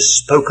Jesus is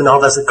spoken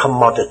of as a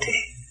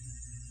commodity,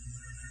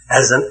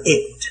 as an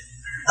it,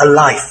 a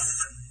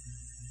life,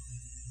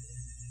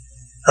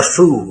 a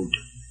food.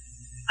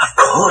 Of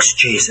course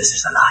Jesus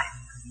is alive.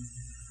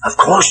 Of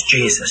course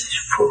Jesus is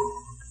food.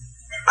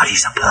 But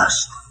he's a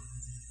person.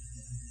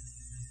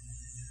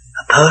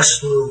 A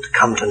person to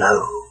come to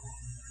know.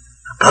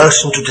 A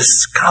person to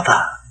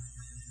discover.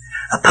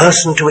 A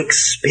person to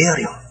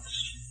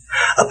experience.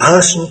 A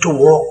person to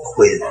walk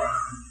with.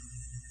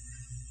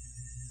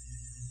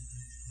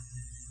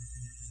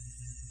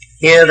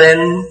 Here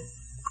then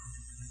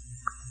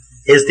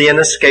is the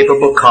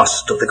inescapable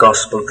cost of the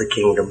gospel of the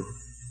kingdom.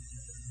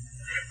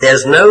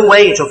 There's no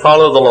way to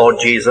follow the Lord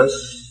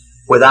Jesus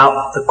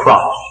without the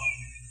cross.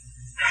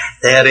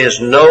 There is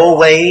no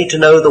way to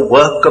know the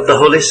work of the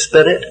Holy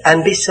Spirit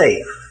and be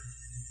saved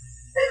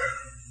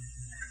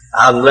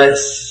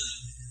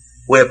unless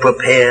we're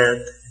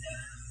prepared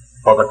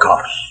for the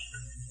cost.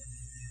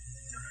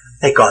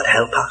 May God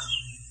help us.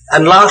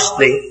 And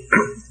lastly,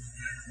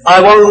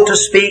 I want to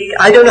speak,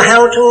 I don't know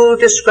how to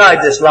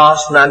describe this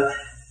last, and I'm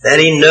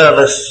very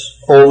nervous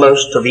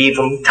almost of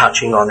even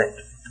touching on it.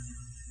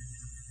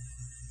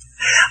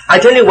 I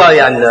tell you why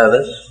I'm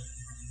nervous.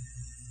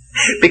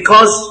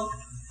 Because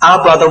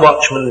our brother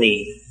Watchman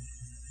Nee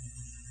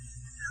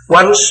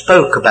once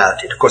spoke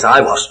about it. Of course,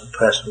 I wasn't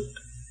present.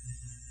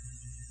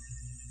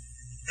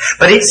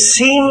 But it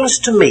seems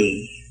to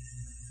me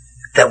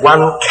that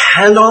one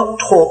cannot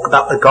talk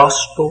about the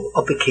gospel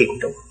of the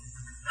kingdom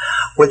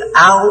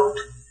without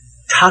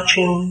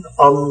touching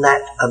on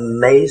that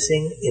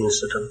amazing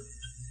incident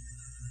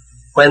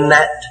when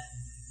that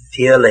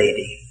dear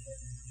lady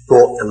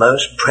brought the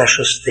most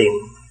precious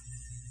thing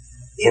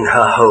in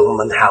her home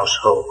and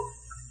household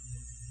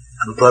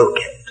and broke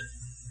it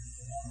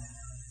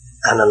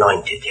and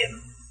anointed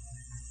him.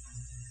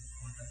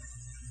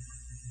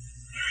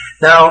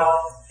 Now,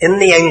 in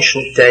the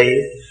ancient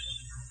days,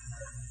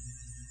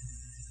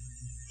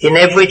 in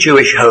every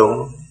Jewish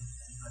home,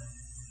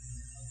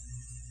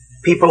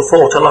 people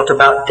thought a lot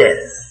about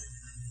death.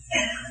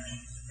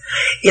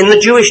 In the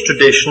Jewish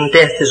tradition,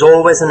 death is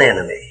always an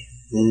enemy,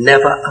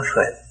 never a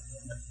friend.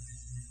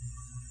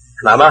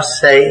 And I must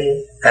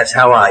say, that's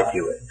how I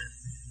view it.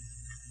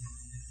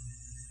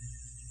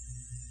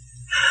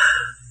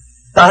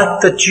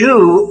 But the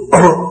Jew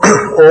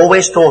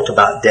always thought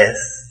about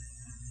death.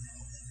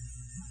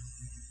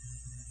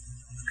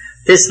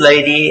 This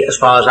lady, as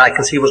far as I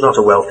can see, was not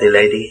a wealthy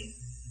lady.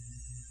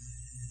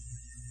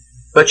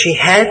 But she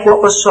had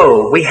what was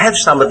sold. We have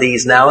some of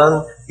these now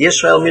in the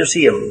Israel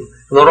Museum,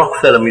 the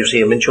Rockefeller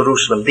Museum in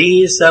Jerusalem.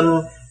 These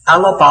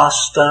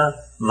alabaster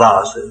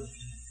vases.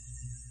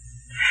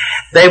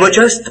 They were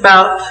just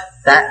about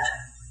that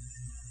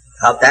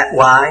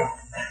wide.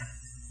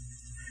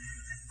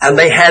 And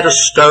they had a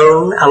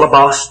stone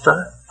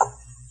alabaster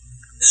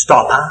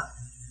stopper.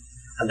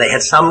 And they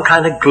had some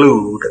kind of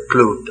glue that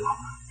glued them.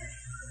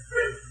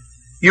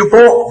 You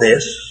bought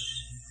this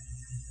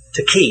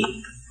to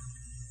keep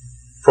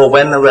for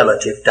when the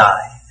relative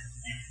died,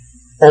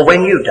 or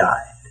when you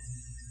died.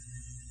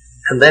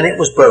 And then it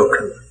was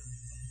broken,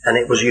 and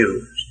it was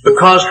used.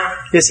 Because,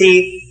 you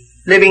see,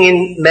 living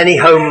in many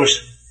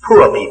homes,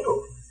 poor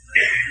people,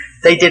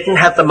 they didn't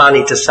have the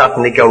money to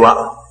suddenly go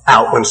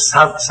out when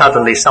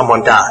suddenly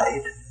someone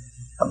died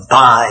and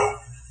buy a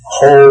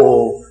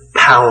whole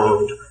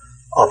pound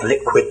of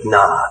liquid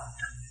nard.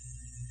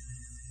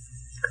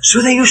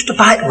 So they used to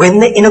buy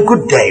it in a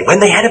good day, when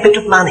they had a bit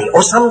of money,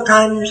 or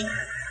sometimes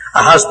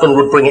a husband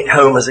would bring it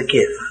home as a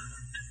gift.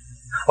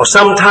 Or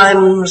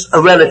sometimes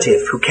a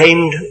relative who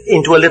came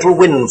into a little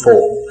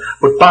windfall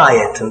would buy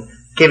it and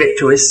give it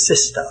to his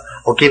sister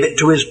or give it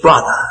to his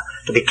brother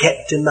to be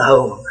kept in the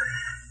home.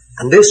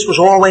 And this was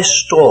always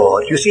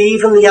stored. You see,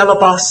 even the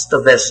alabaster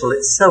vessel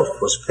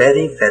itself was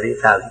very, very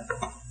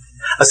valuable,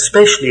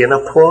 especially in a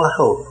poor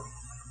home.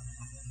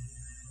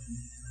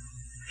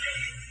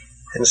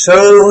 And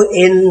so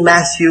in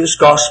Matthew's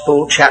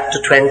Gospel,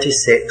 chapter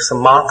 26,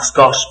 and Mark's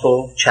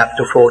Gospel,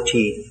 chapter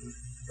 14,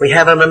 we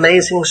have an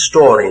amazing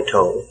story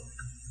told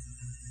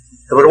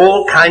There were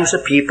all kinds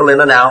of people in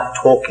and out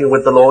talking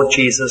with the Lord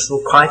Jesus,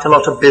 and quite a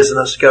lot of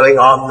business going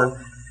on,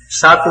 and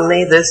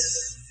suddenly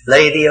this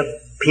lady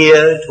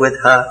appeared with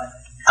her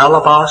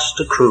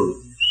alabaster cruse.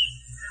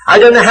 I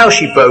don't know how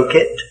she broke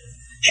it.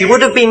 She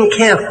would have been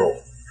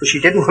careful, because she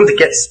didn't want to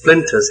get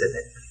splinters in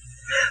it.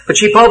 But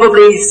she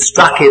probably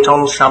struck it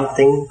on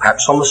something,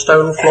 perhaps on the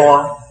stone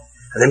floor,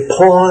 and then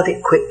poured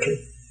it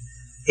quickly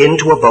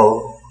into a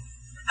bowl.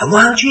 And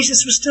while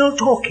Jesus was still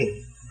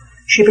talking,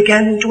 she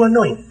began to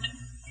anoint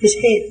his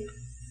head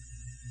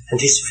and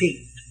his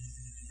feet.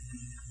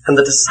 And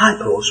the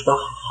disciples were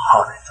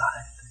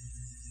horrified.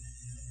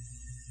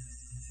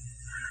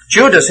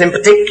 Judas in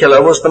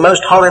particular was the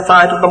most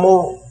horrified of them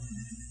all.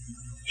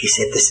 He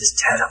said, "This is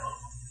terrible.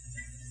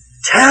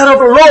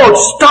 Terrible, Lord,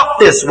 stop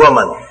this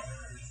woman.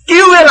 Do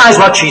you realize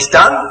what she's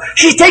done?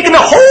 She's taken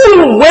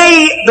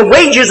the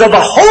wages of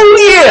a whole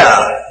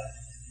year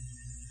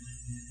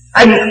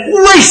and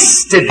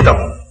wasted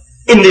them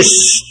in this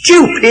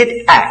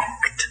stupid act."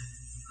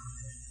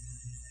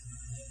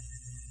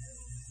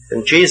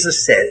 And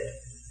Jesus said,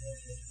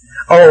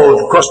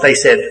 of course they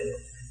said,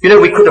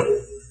 we could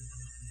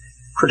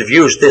have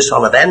used this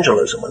on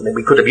evangelism, and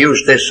we could have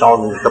used this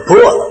on the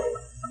poor.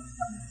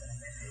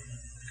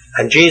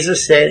 And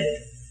Jesus said,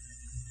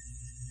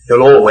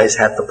 "You'll always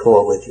have the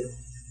poor with you,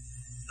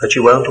 but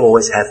you won't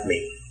always have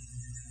me.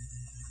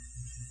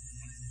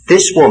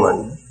 This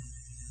woman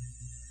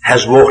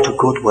has wrought a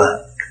good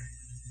work.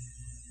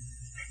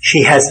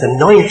 She has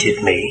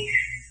anointed me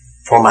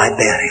for my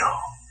burial."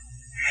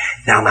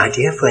 Now, my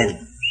dear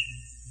friends,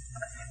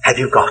 have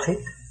you got it?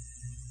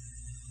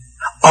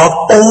 Of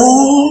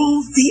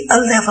all the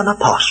 11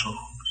 apostles,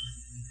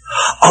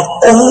 of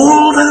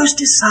all those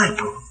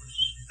disciples,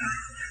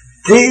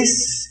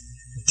 this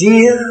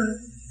dear,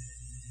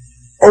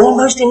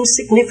 almost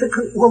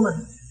insignificant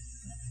woman,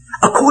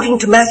 according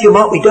to Matthew and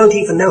Mark, we don't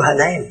even know her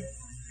name.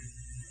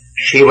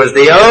 She was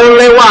the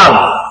only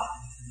one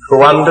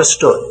who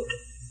understood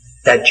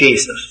that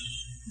Jesus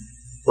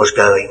was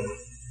going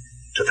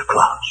to the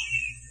cross.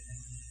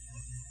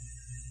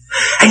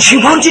 And she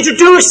wanted to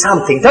do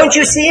something, don't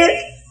you see it?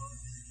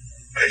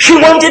 She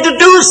wanted to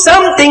do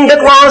something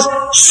that was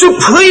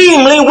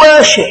supremely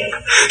worship.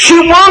 She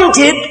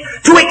wanted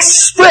to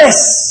express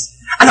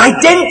an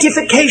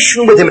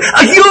identification with him,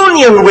 a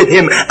union with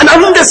him, an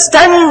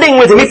understanding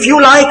with him, if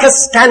you like, a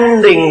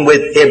standing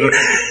with him.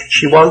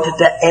 She wanted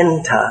to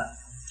enter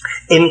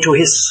into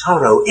his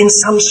sorrow in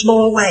some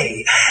small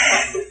way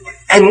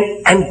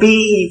and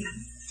be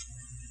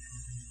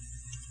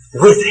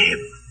with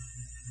him.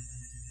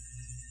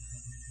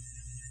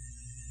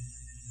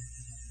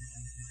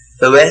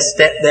 The rest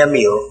ate their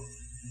meal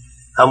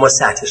and were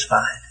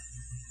satisfied.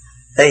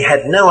 They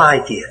had no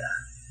idea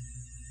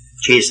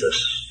Jesus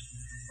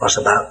was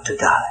about to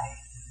die.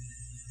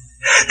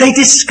 They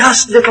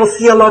discussed little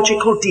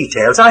theological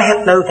details, I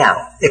have no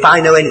doubt, if I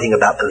know anything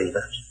about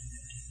believers.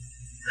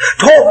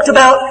 Talked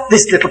about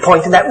this little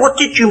point and that. What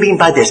did you mean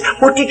by this?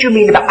 What did you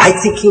mean about, I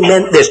think he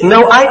meant this.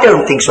 No, I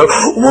don't think so.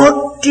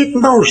 What did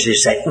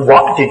Moses say?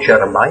 What did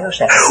Jeremiah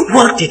say?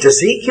 What did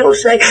Ezekiel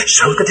say?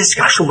 So the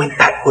discussion went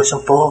backwards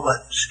and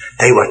forwards.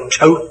 They were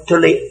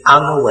totally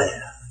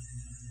unaware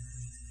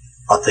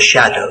of the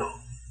shadow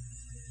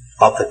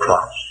of the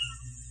cross.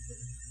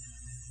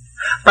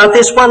 But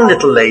this one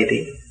little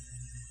lady,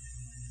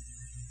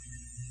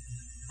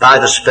 by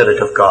the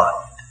Spirit of God,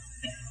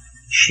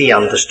 she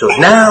understood.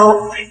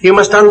 Now, you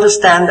must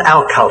understand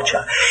our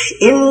culture.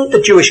 In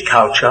the Jewish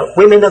culture,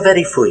 women are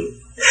very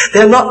free.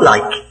 They're not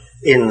like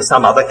in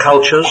some other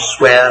cultures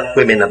where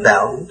women are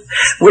bound.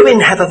 Women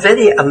have a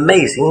very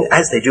amazing,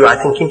 as they do, I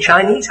think, in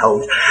Chinese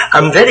homes,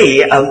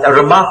 a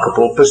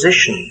remarkable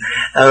position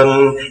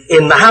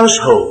in the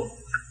household.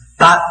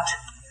 But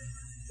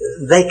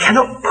they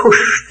cannot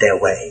push their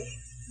way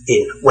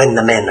in when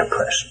the men are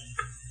present.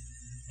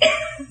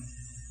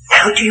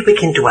 Now do you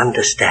begin to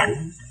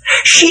understand?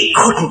 She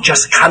couldn't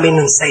just come in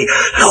and say,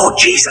 "Lord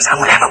Jesus, I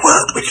want to have a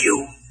word with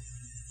you.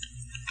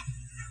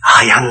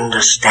 I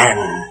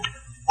understand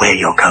where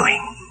you're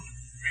going.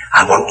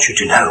 I want you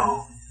to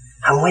know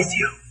I'm with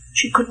you."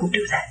 She couldn't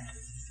do that.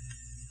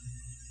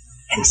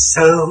 And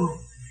so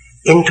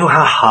into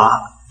her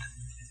heart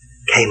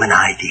came an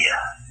idea.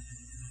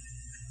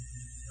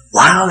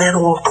 While they're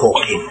all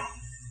talking,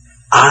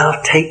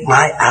 I'll take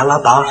my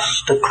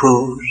alabaster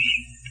cruse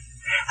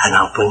and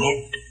I'll bring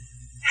it.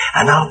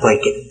 And I'll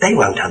break it. They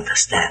won't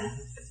understand.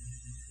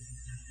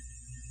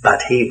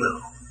 But he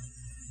will.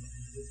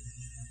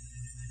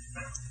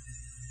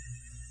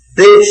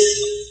 This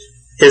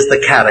is the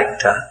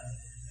character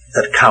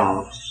that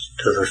comes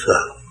to the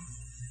throne.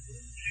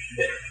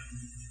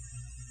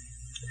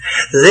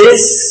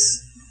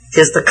 This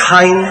is the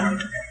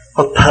kind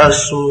of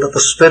person that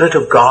the Spirit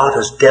of God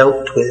has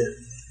dealt with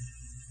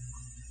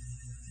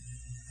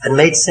and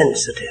made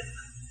sensitive.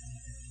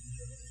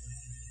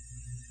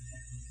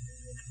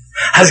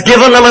 Has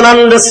given them an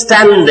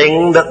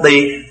understanding that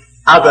the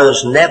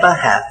others never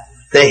have.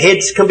 Their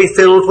heads can be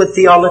filled with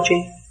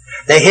theology.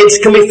 Their heads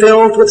can be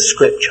filled with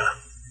Scripture.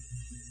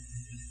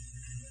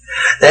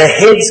 Their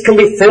heads can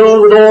be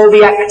filled with all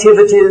the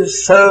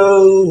activities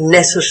so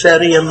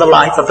necessary in the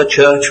life of the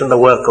church and the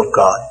work of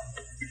God.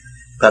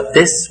 But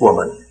this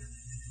woman,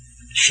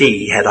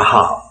 she had a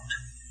heart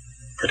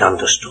that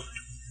understood.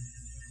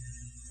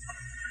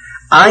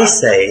 I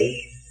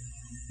say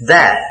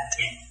that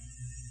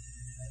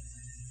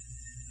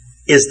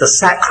is the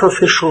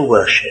sacrificial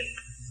worship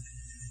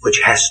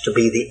which has to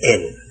be the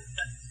end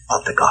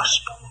of the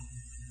gospel.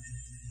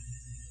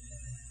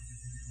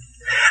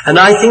 And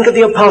I think of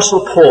the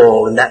Apostle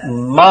Paul in that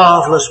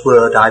marvelous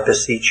word, I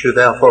beseech you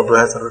therefore,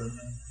 brethren,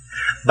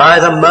 by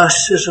the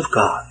mercies of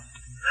God,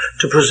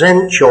 to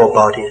present your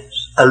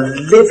bodies a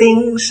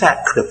living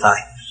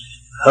sacrifice,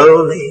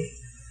 holy,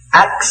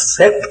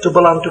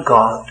 acceptable unto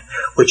God,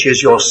 which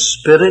is your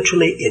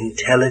spiritually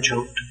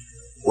intelligent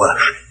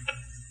worship.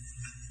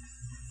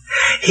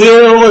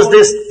 Here was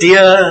this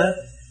dear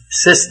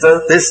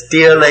sister, this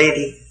dear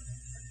lady.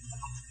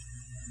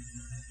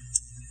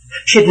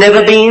 She'd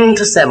never been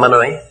to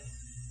seminary.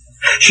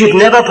 She'd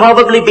never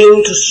probably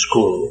been to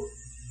school.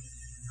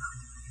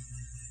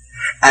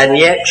 And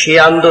yet she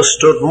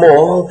understood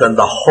more than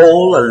the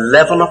whole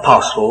 11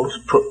 apostles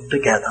put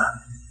together.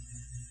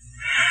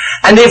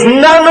 And if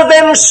none of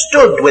them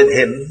stood with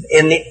him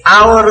in the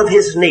hour of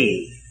his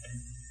need,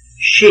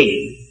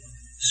 she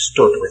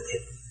stood with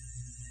him.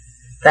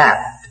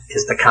 That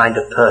is the kind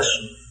of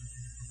person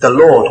the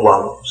Lord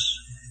wants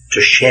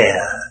to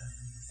share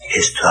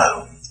his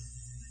throne.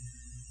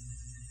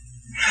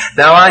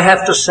 Now I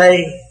have to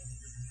say,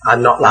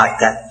 I'm not like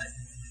that.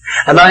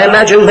 And I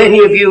imagine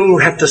many of you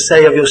have to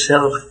say of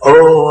yourself,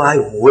 oh, I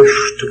wish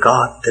to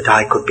God that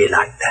I could be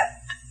like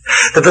that.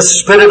 That the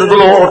Spirit of the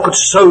Lord could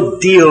so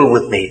deal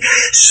with me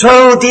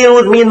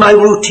in my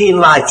routine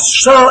life,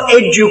 so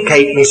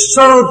educate me,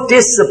 so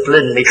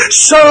discipline me,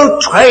 so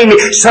train me,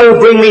 so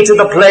bring me to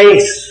the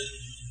place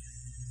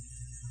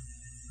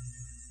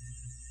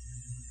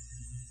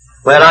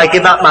where I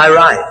give up my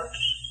rights,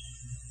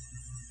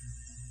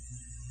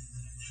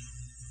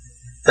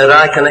 that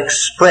I can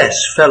express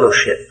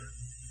fellowship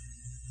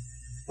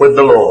with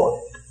the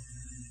Lord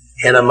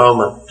in a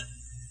moment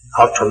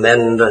of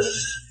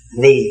tremendous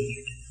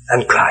need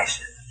and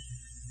crisis.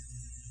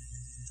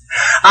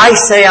 I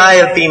say I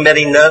have been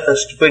very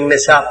nervous to bring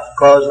this up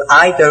because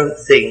I don't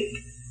think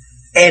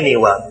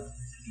anyone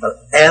will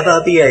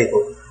ever be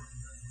able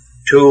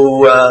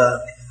to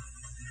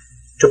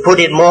put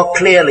it more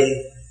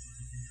clearly,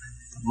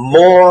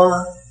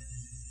 more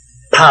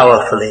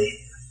powerfully,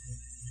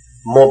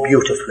 more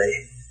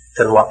beautifully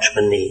than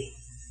Watchman Nee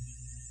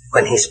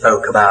when he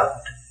spoke about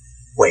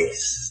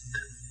waste.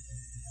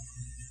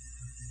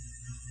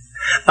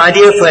 My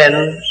dear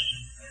friends,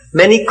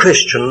 many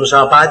Christians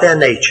are by their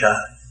nature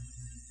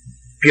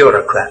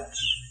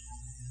bureaucrats.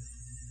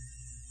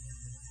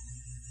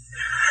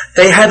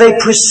 They have a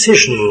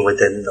precision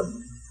within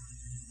them.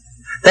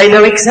 They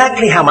know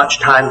exactly how much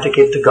time to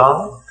give to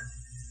God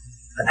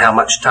and how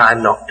much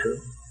time not to.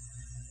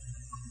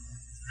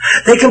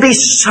 They can be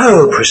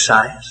so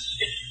precise.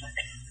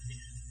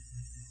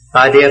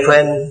 My dear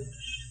friends,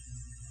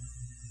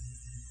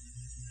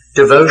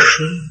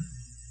 devotion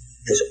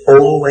is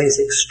always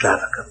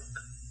extravagant.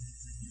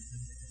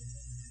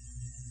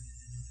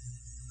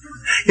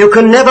 You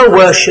can never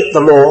worship the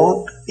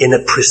Lord in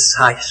a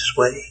precise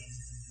way,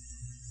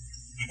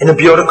 in a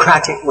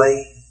bureaucratic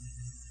way.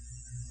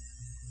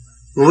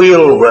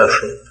 Real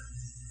worship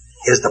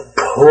is the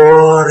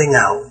pouring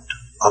out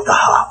of the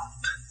heart.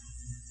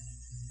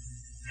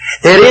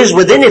 There is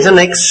within it an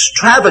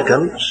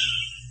extravagance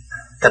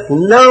that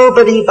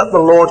nobody but the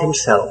Lord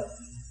himself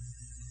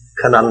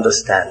can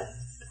understand.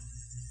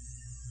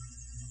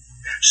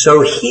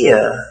 So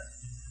here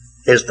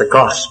is the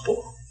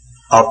gospel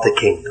of the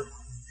kingdom.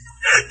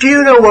 Do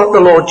you know what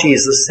the Lord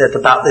Jesus said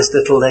about this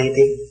little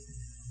lady?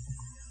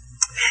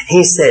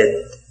 He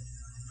said,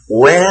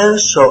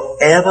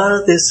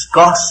 wheresoever this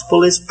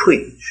gospel is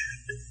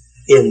preached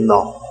in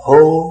the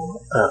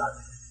whole earth,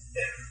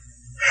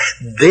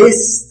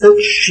 this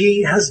that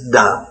she has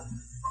done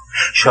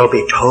shall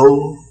be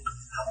told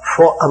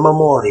for a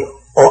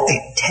memorial or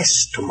a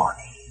testimony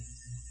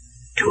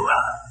to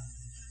her.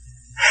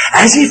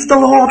 As if the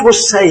Lord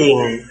was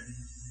saying,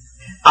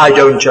 I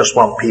don't just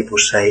want people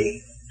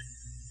saved.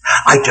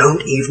 I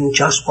don't even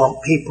just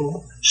want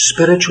people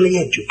spiritually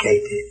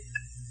educated.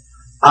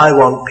 I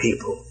want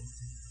people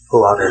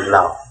who are in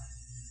love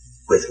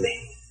with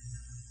me.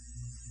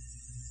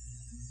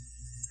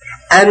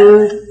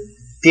 And,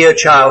 dear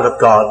child of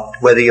God,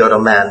 whether you're a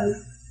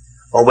man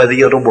or whether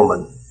you're a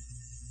woman,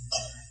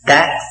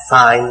 that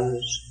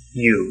finds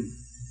you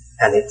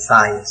and it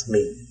finds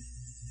me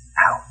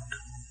out.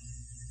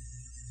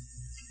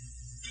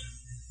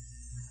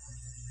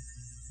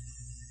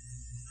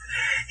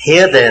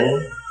 Here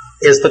then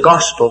is the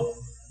gospel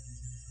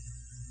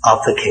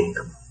of the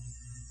kingdom.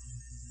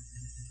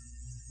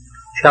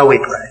 Shall we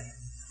pray?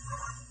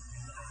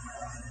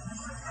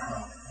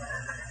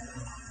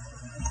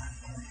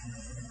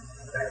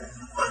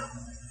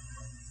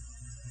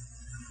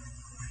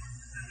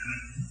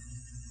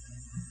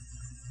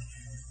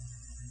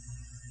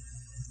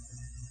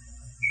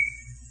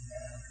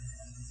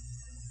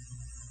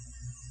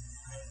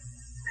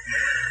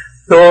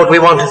 Lord, we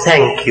want to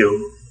thank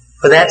you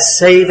for that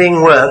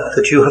saving work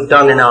that you have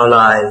done in our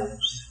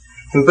lives,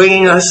 in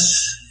bringing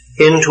us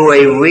into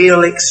a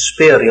real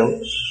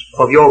experience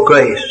of your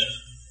grace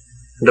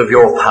and of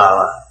your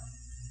power.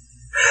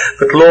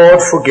 But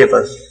Lord, forgive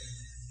us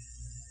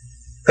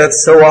that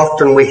so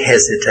often we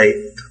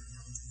hesitate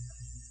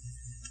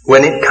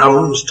when it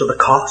comes to the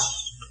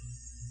cost.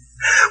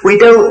 We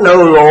don't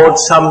know, Lord,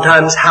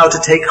 sometimes how to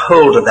take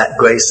hold of that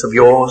grace of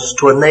yours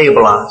to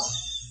enable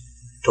us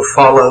to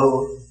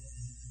follow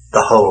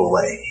the whole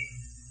way.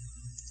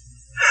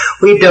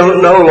 We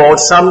don't know, Lord,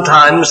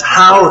 sometimes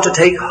how to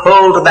take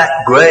hold of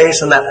that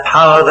grace and that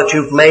power that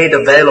you've made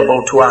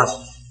available to us,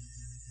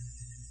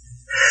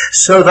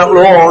 so that,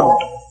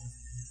 Lord,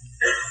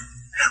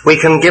 we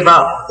can give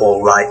up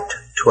all right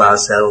to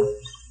ourselves,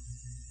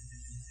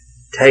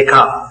 take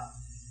up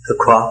the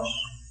cross,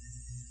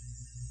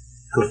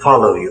 and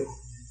follow you.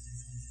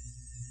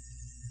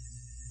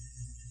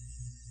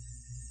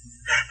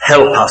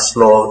 Help us,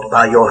 Lord,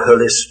 by your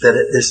Holy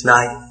Spirit this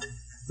night.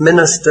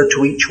 Minister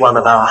to each one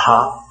of our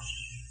hearts,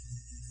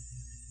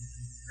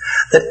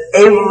 that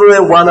every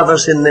one of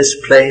us in this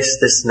place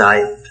this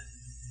night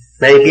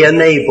may be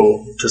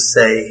enabled to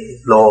say,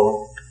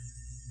 Lord,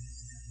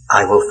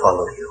 I will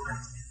follow you.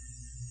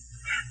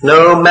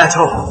 No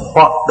matter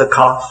what the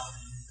cost,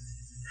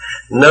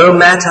 no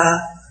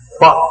matter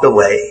what the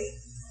way,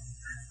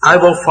 I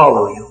will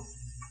follow you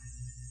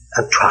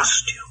and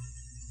trust you.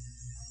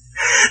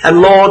 And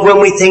Lord, when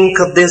we think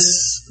of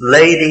this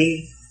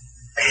lady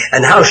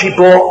and how she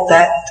brought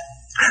that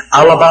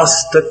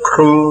alabaster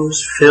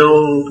cruse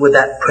filled with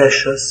that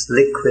precious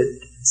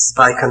liquid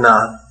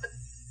spikenard,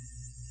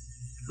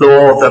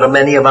 Lord, there are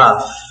many of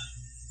us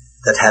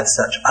that have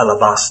such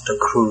alabaster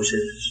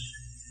cruses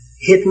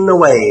hidden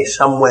away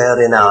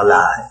somewhere in our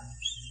lives,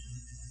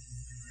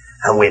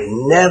 and we've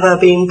never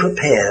been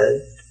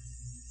prepared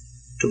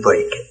to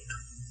break it.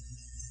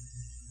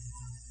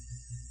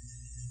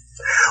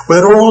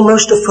 We're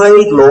almost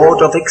afraid,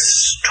 Lord, of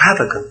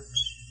extravagance.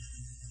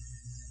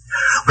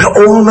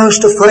 We're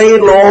almost afraid,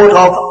 Lord,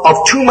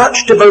 of too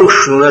much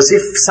devotion, as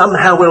if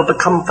somehow we'll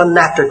become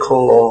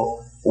fanatical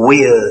or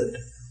weird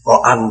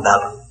or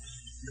unbalanced.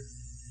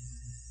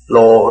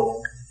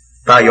 Lord,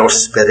 by your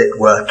Spirit,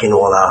 work in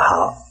all our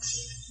hearts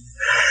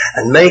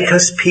and make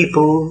us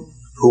people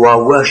who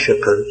are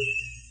worshippers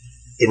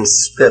in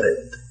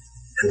spirit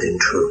and in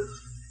truth.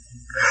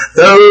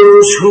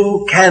 Those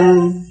who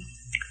can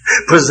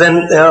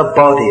present their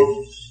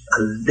bodies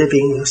a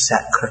living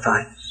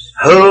sacrifice,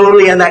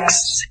 holy and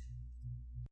acceptable